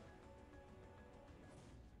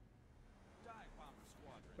 Dive bomber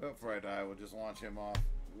squadron. Before I die, we'll just launch him off.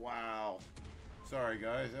 Wow. Sorry,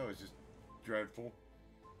 guys. That was just dreadful.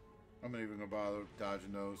 I'm not even going to bother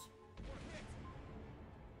dodging those. We're hit.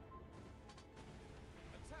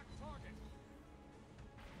 Attack target.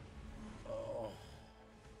 Oh.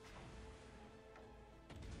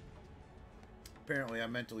 Apparently, I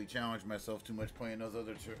mentally challenged myself too much playing those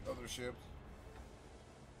other ships.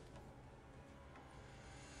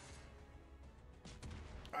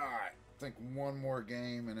 Alright. I think one more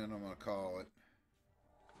game and then I'm going to call it.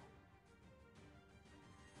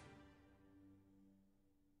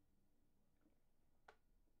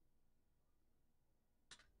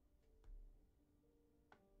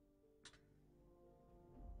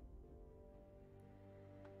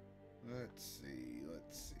 Let's see,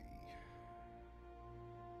 let's see.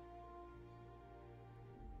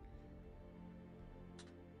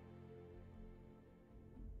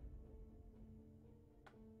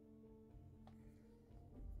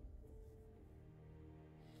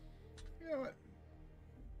 You know what?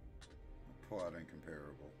 I'll pull out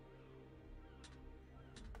incomparable.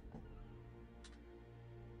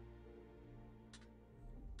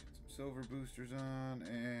 Get some silver boosters on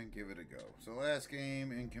and give it a go. So last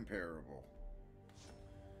game, incomparable.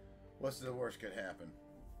 What's the worst could happen?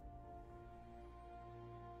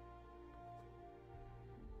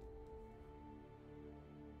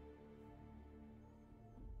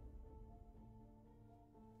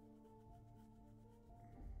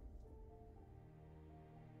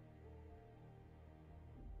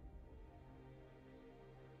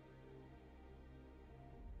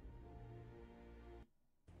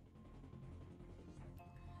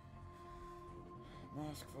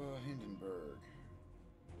 Moskva, Hindenburg.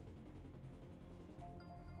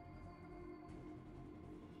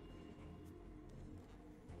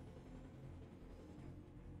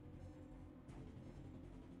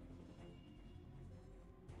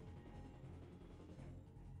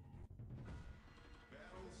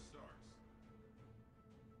 Battle starts.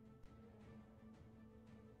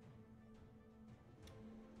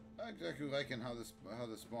 Not exactly liking how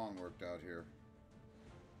the spawn worked out here.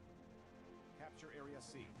 Capture Area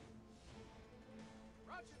C.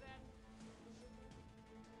 Roger that.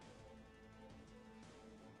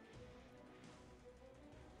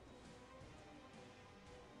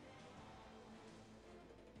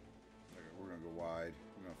 Okay, we're gonna go wide.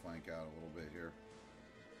 We're gonna flank out a little bit here.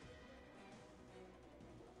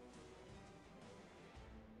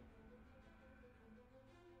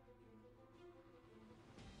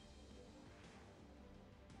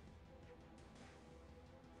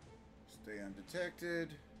 Stay undetected.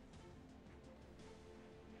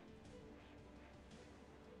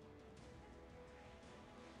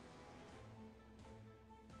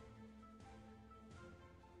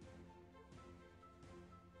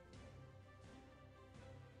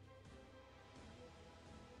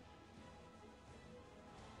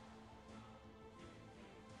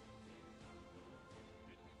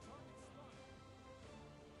 Target spotted.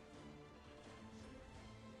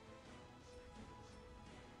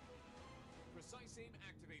 Precise aim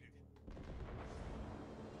activated.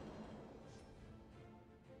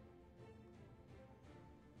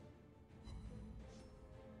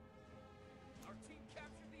 Our team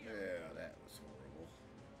captured the area. Yeah, that was horrible.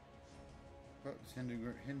 Oh, is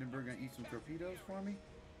Hindenburg gonna eat some torpedoes for me?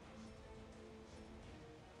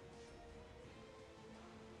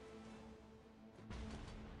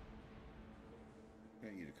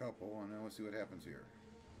 Gonna eat a couple, and then we'll see what happens here.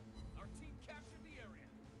 Our team captured the area.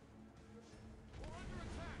 We're under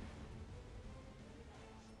attack.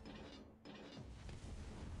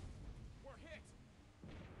 We're hit.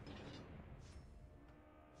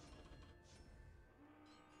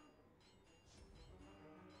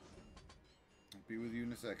 I'll be with you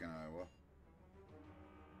in a second, Iowa.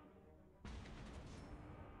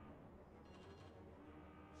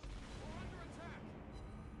 We're under attack.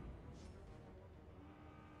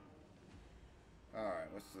 Alright,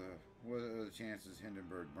 what are the chances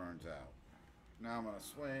Hindenburg burns out? Now I'm gonna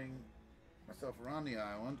swing myself around the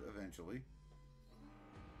island eventually.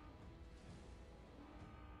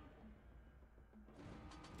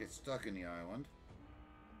 Get stuck in the island.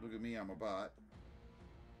 Look at me, I'm a bot.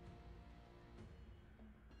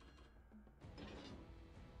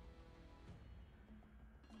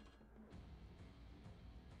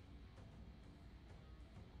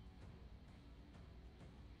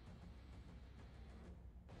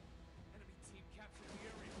 Enemy team captured the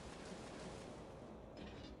area.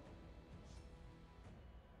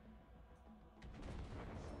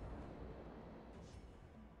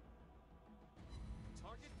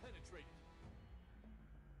 Target penetrated.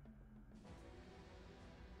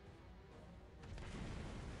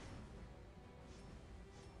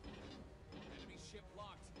 Enemy ship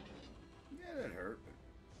locked. Yeah, that hurt.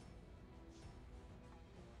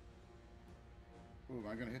 Ooh, am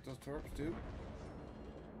I gonna hit those torps too?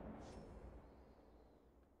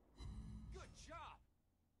 Good job.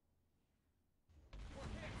 We're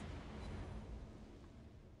hit.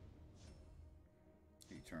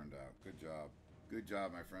 He turned out. Good job. Good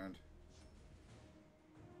job, my friend.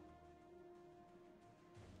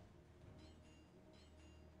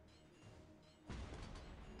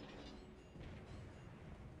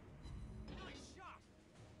 Nice shot.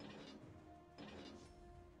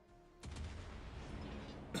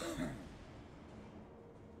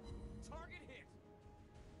 Target hit.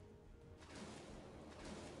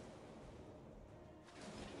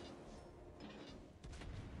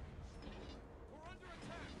 We're under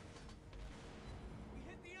attack. We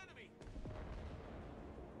hit the enemy.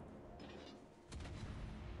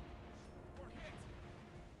 We're hit.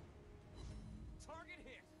 Target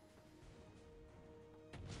hit.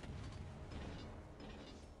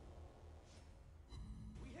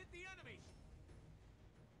 We hit the enemy.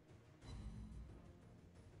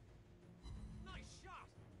 Nice shot.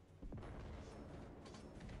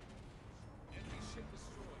 Enemy ship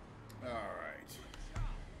destroyed. All right. Good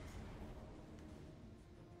job.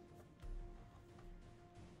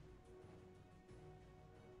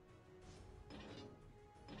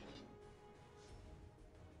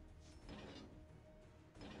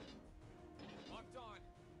 Locked on.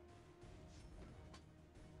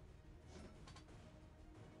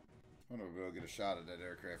 I'm gonna go get a shot at that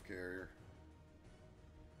aircraft carrier.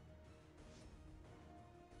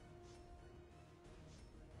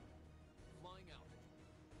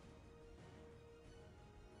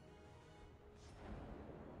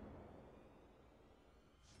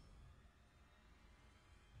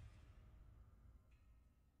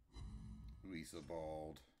 Lisa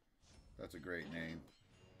Bald. That's a great name.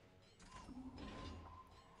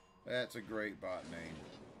 That's a great bot name.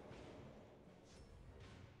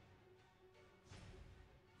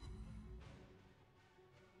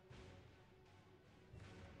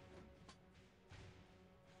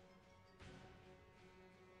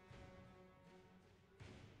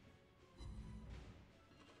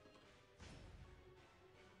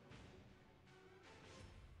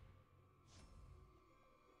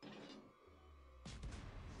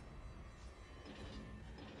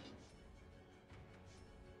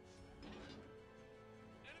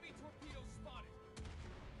 Enemy torpedo spotted.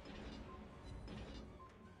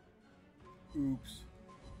 Oops.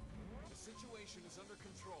 The situation is under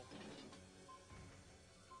control.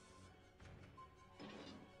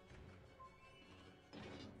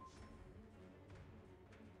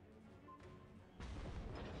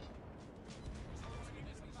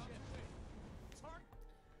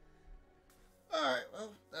 Alright,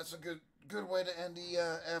 well, that's a good way to end the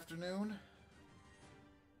afternoon.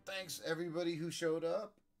 Thanks everybody who showed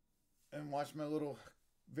up and watched my little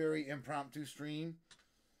very impromptu stream.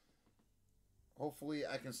 Hopefully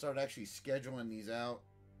I can start actually scheduling these out.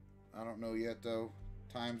 I don't know yet though.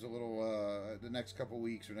 Time's a little, the next couple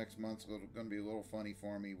weeks or next month's going to be a little funny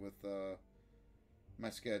for me with my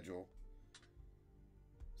schedule.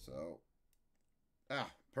 So,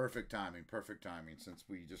 perfect timing since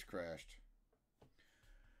we just crashed.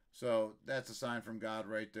 So, that's a sign from God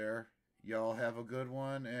right there. Y'all have a good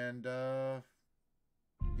one, and yeah,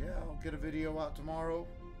 I'll get a video out tomorrow.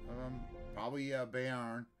 Probably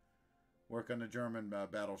Bayern. Work on the German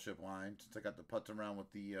battleship line since I got to putz around with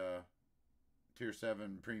the Tier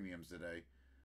 7 premiums today.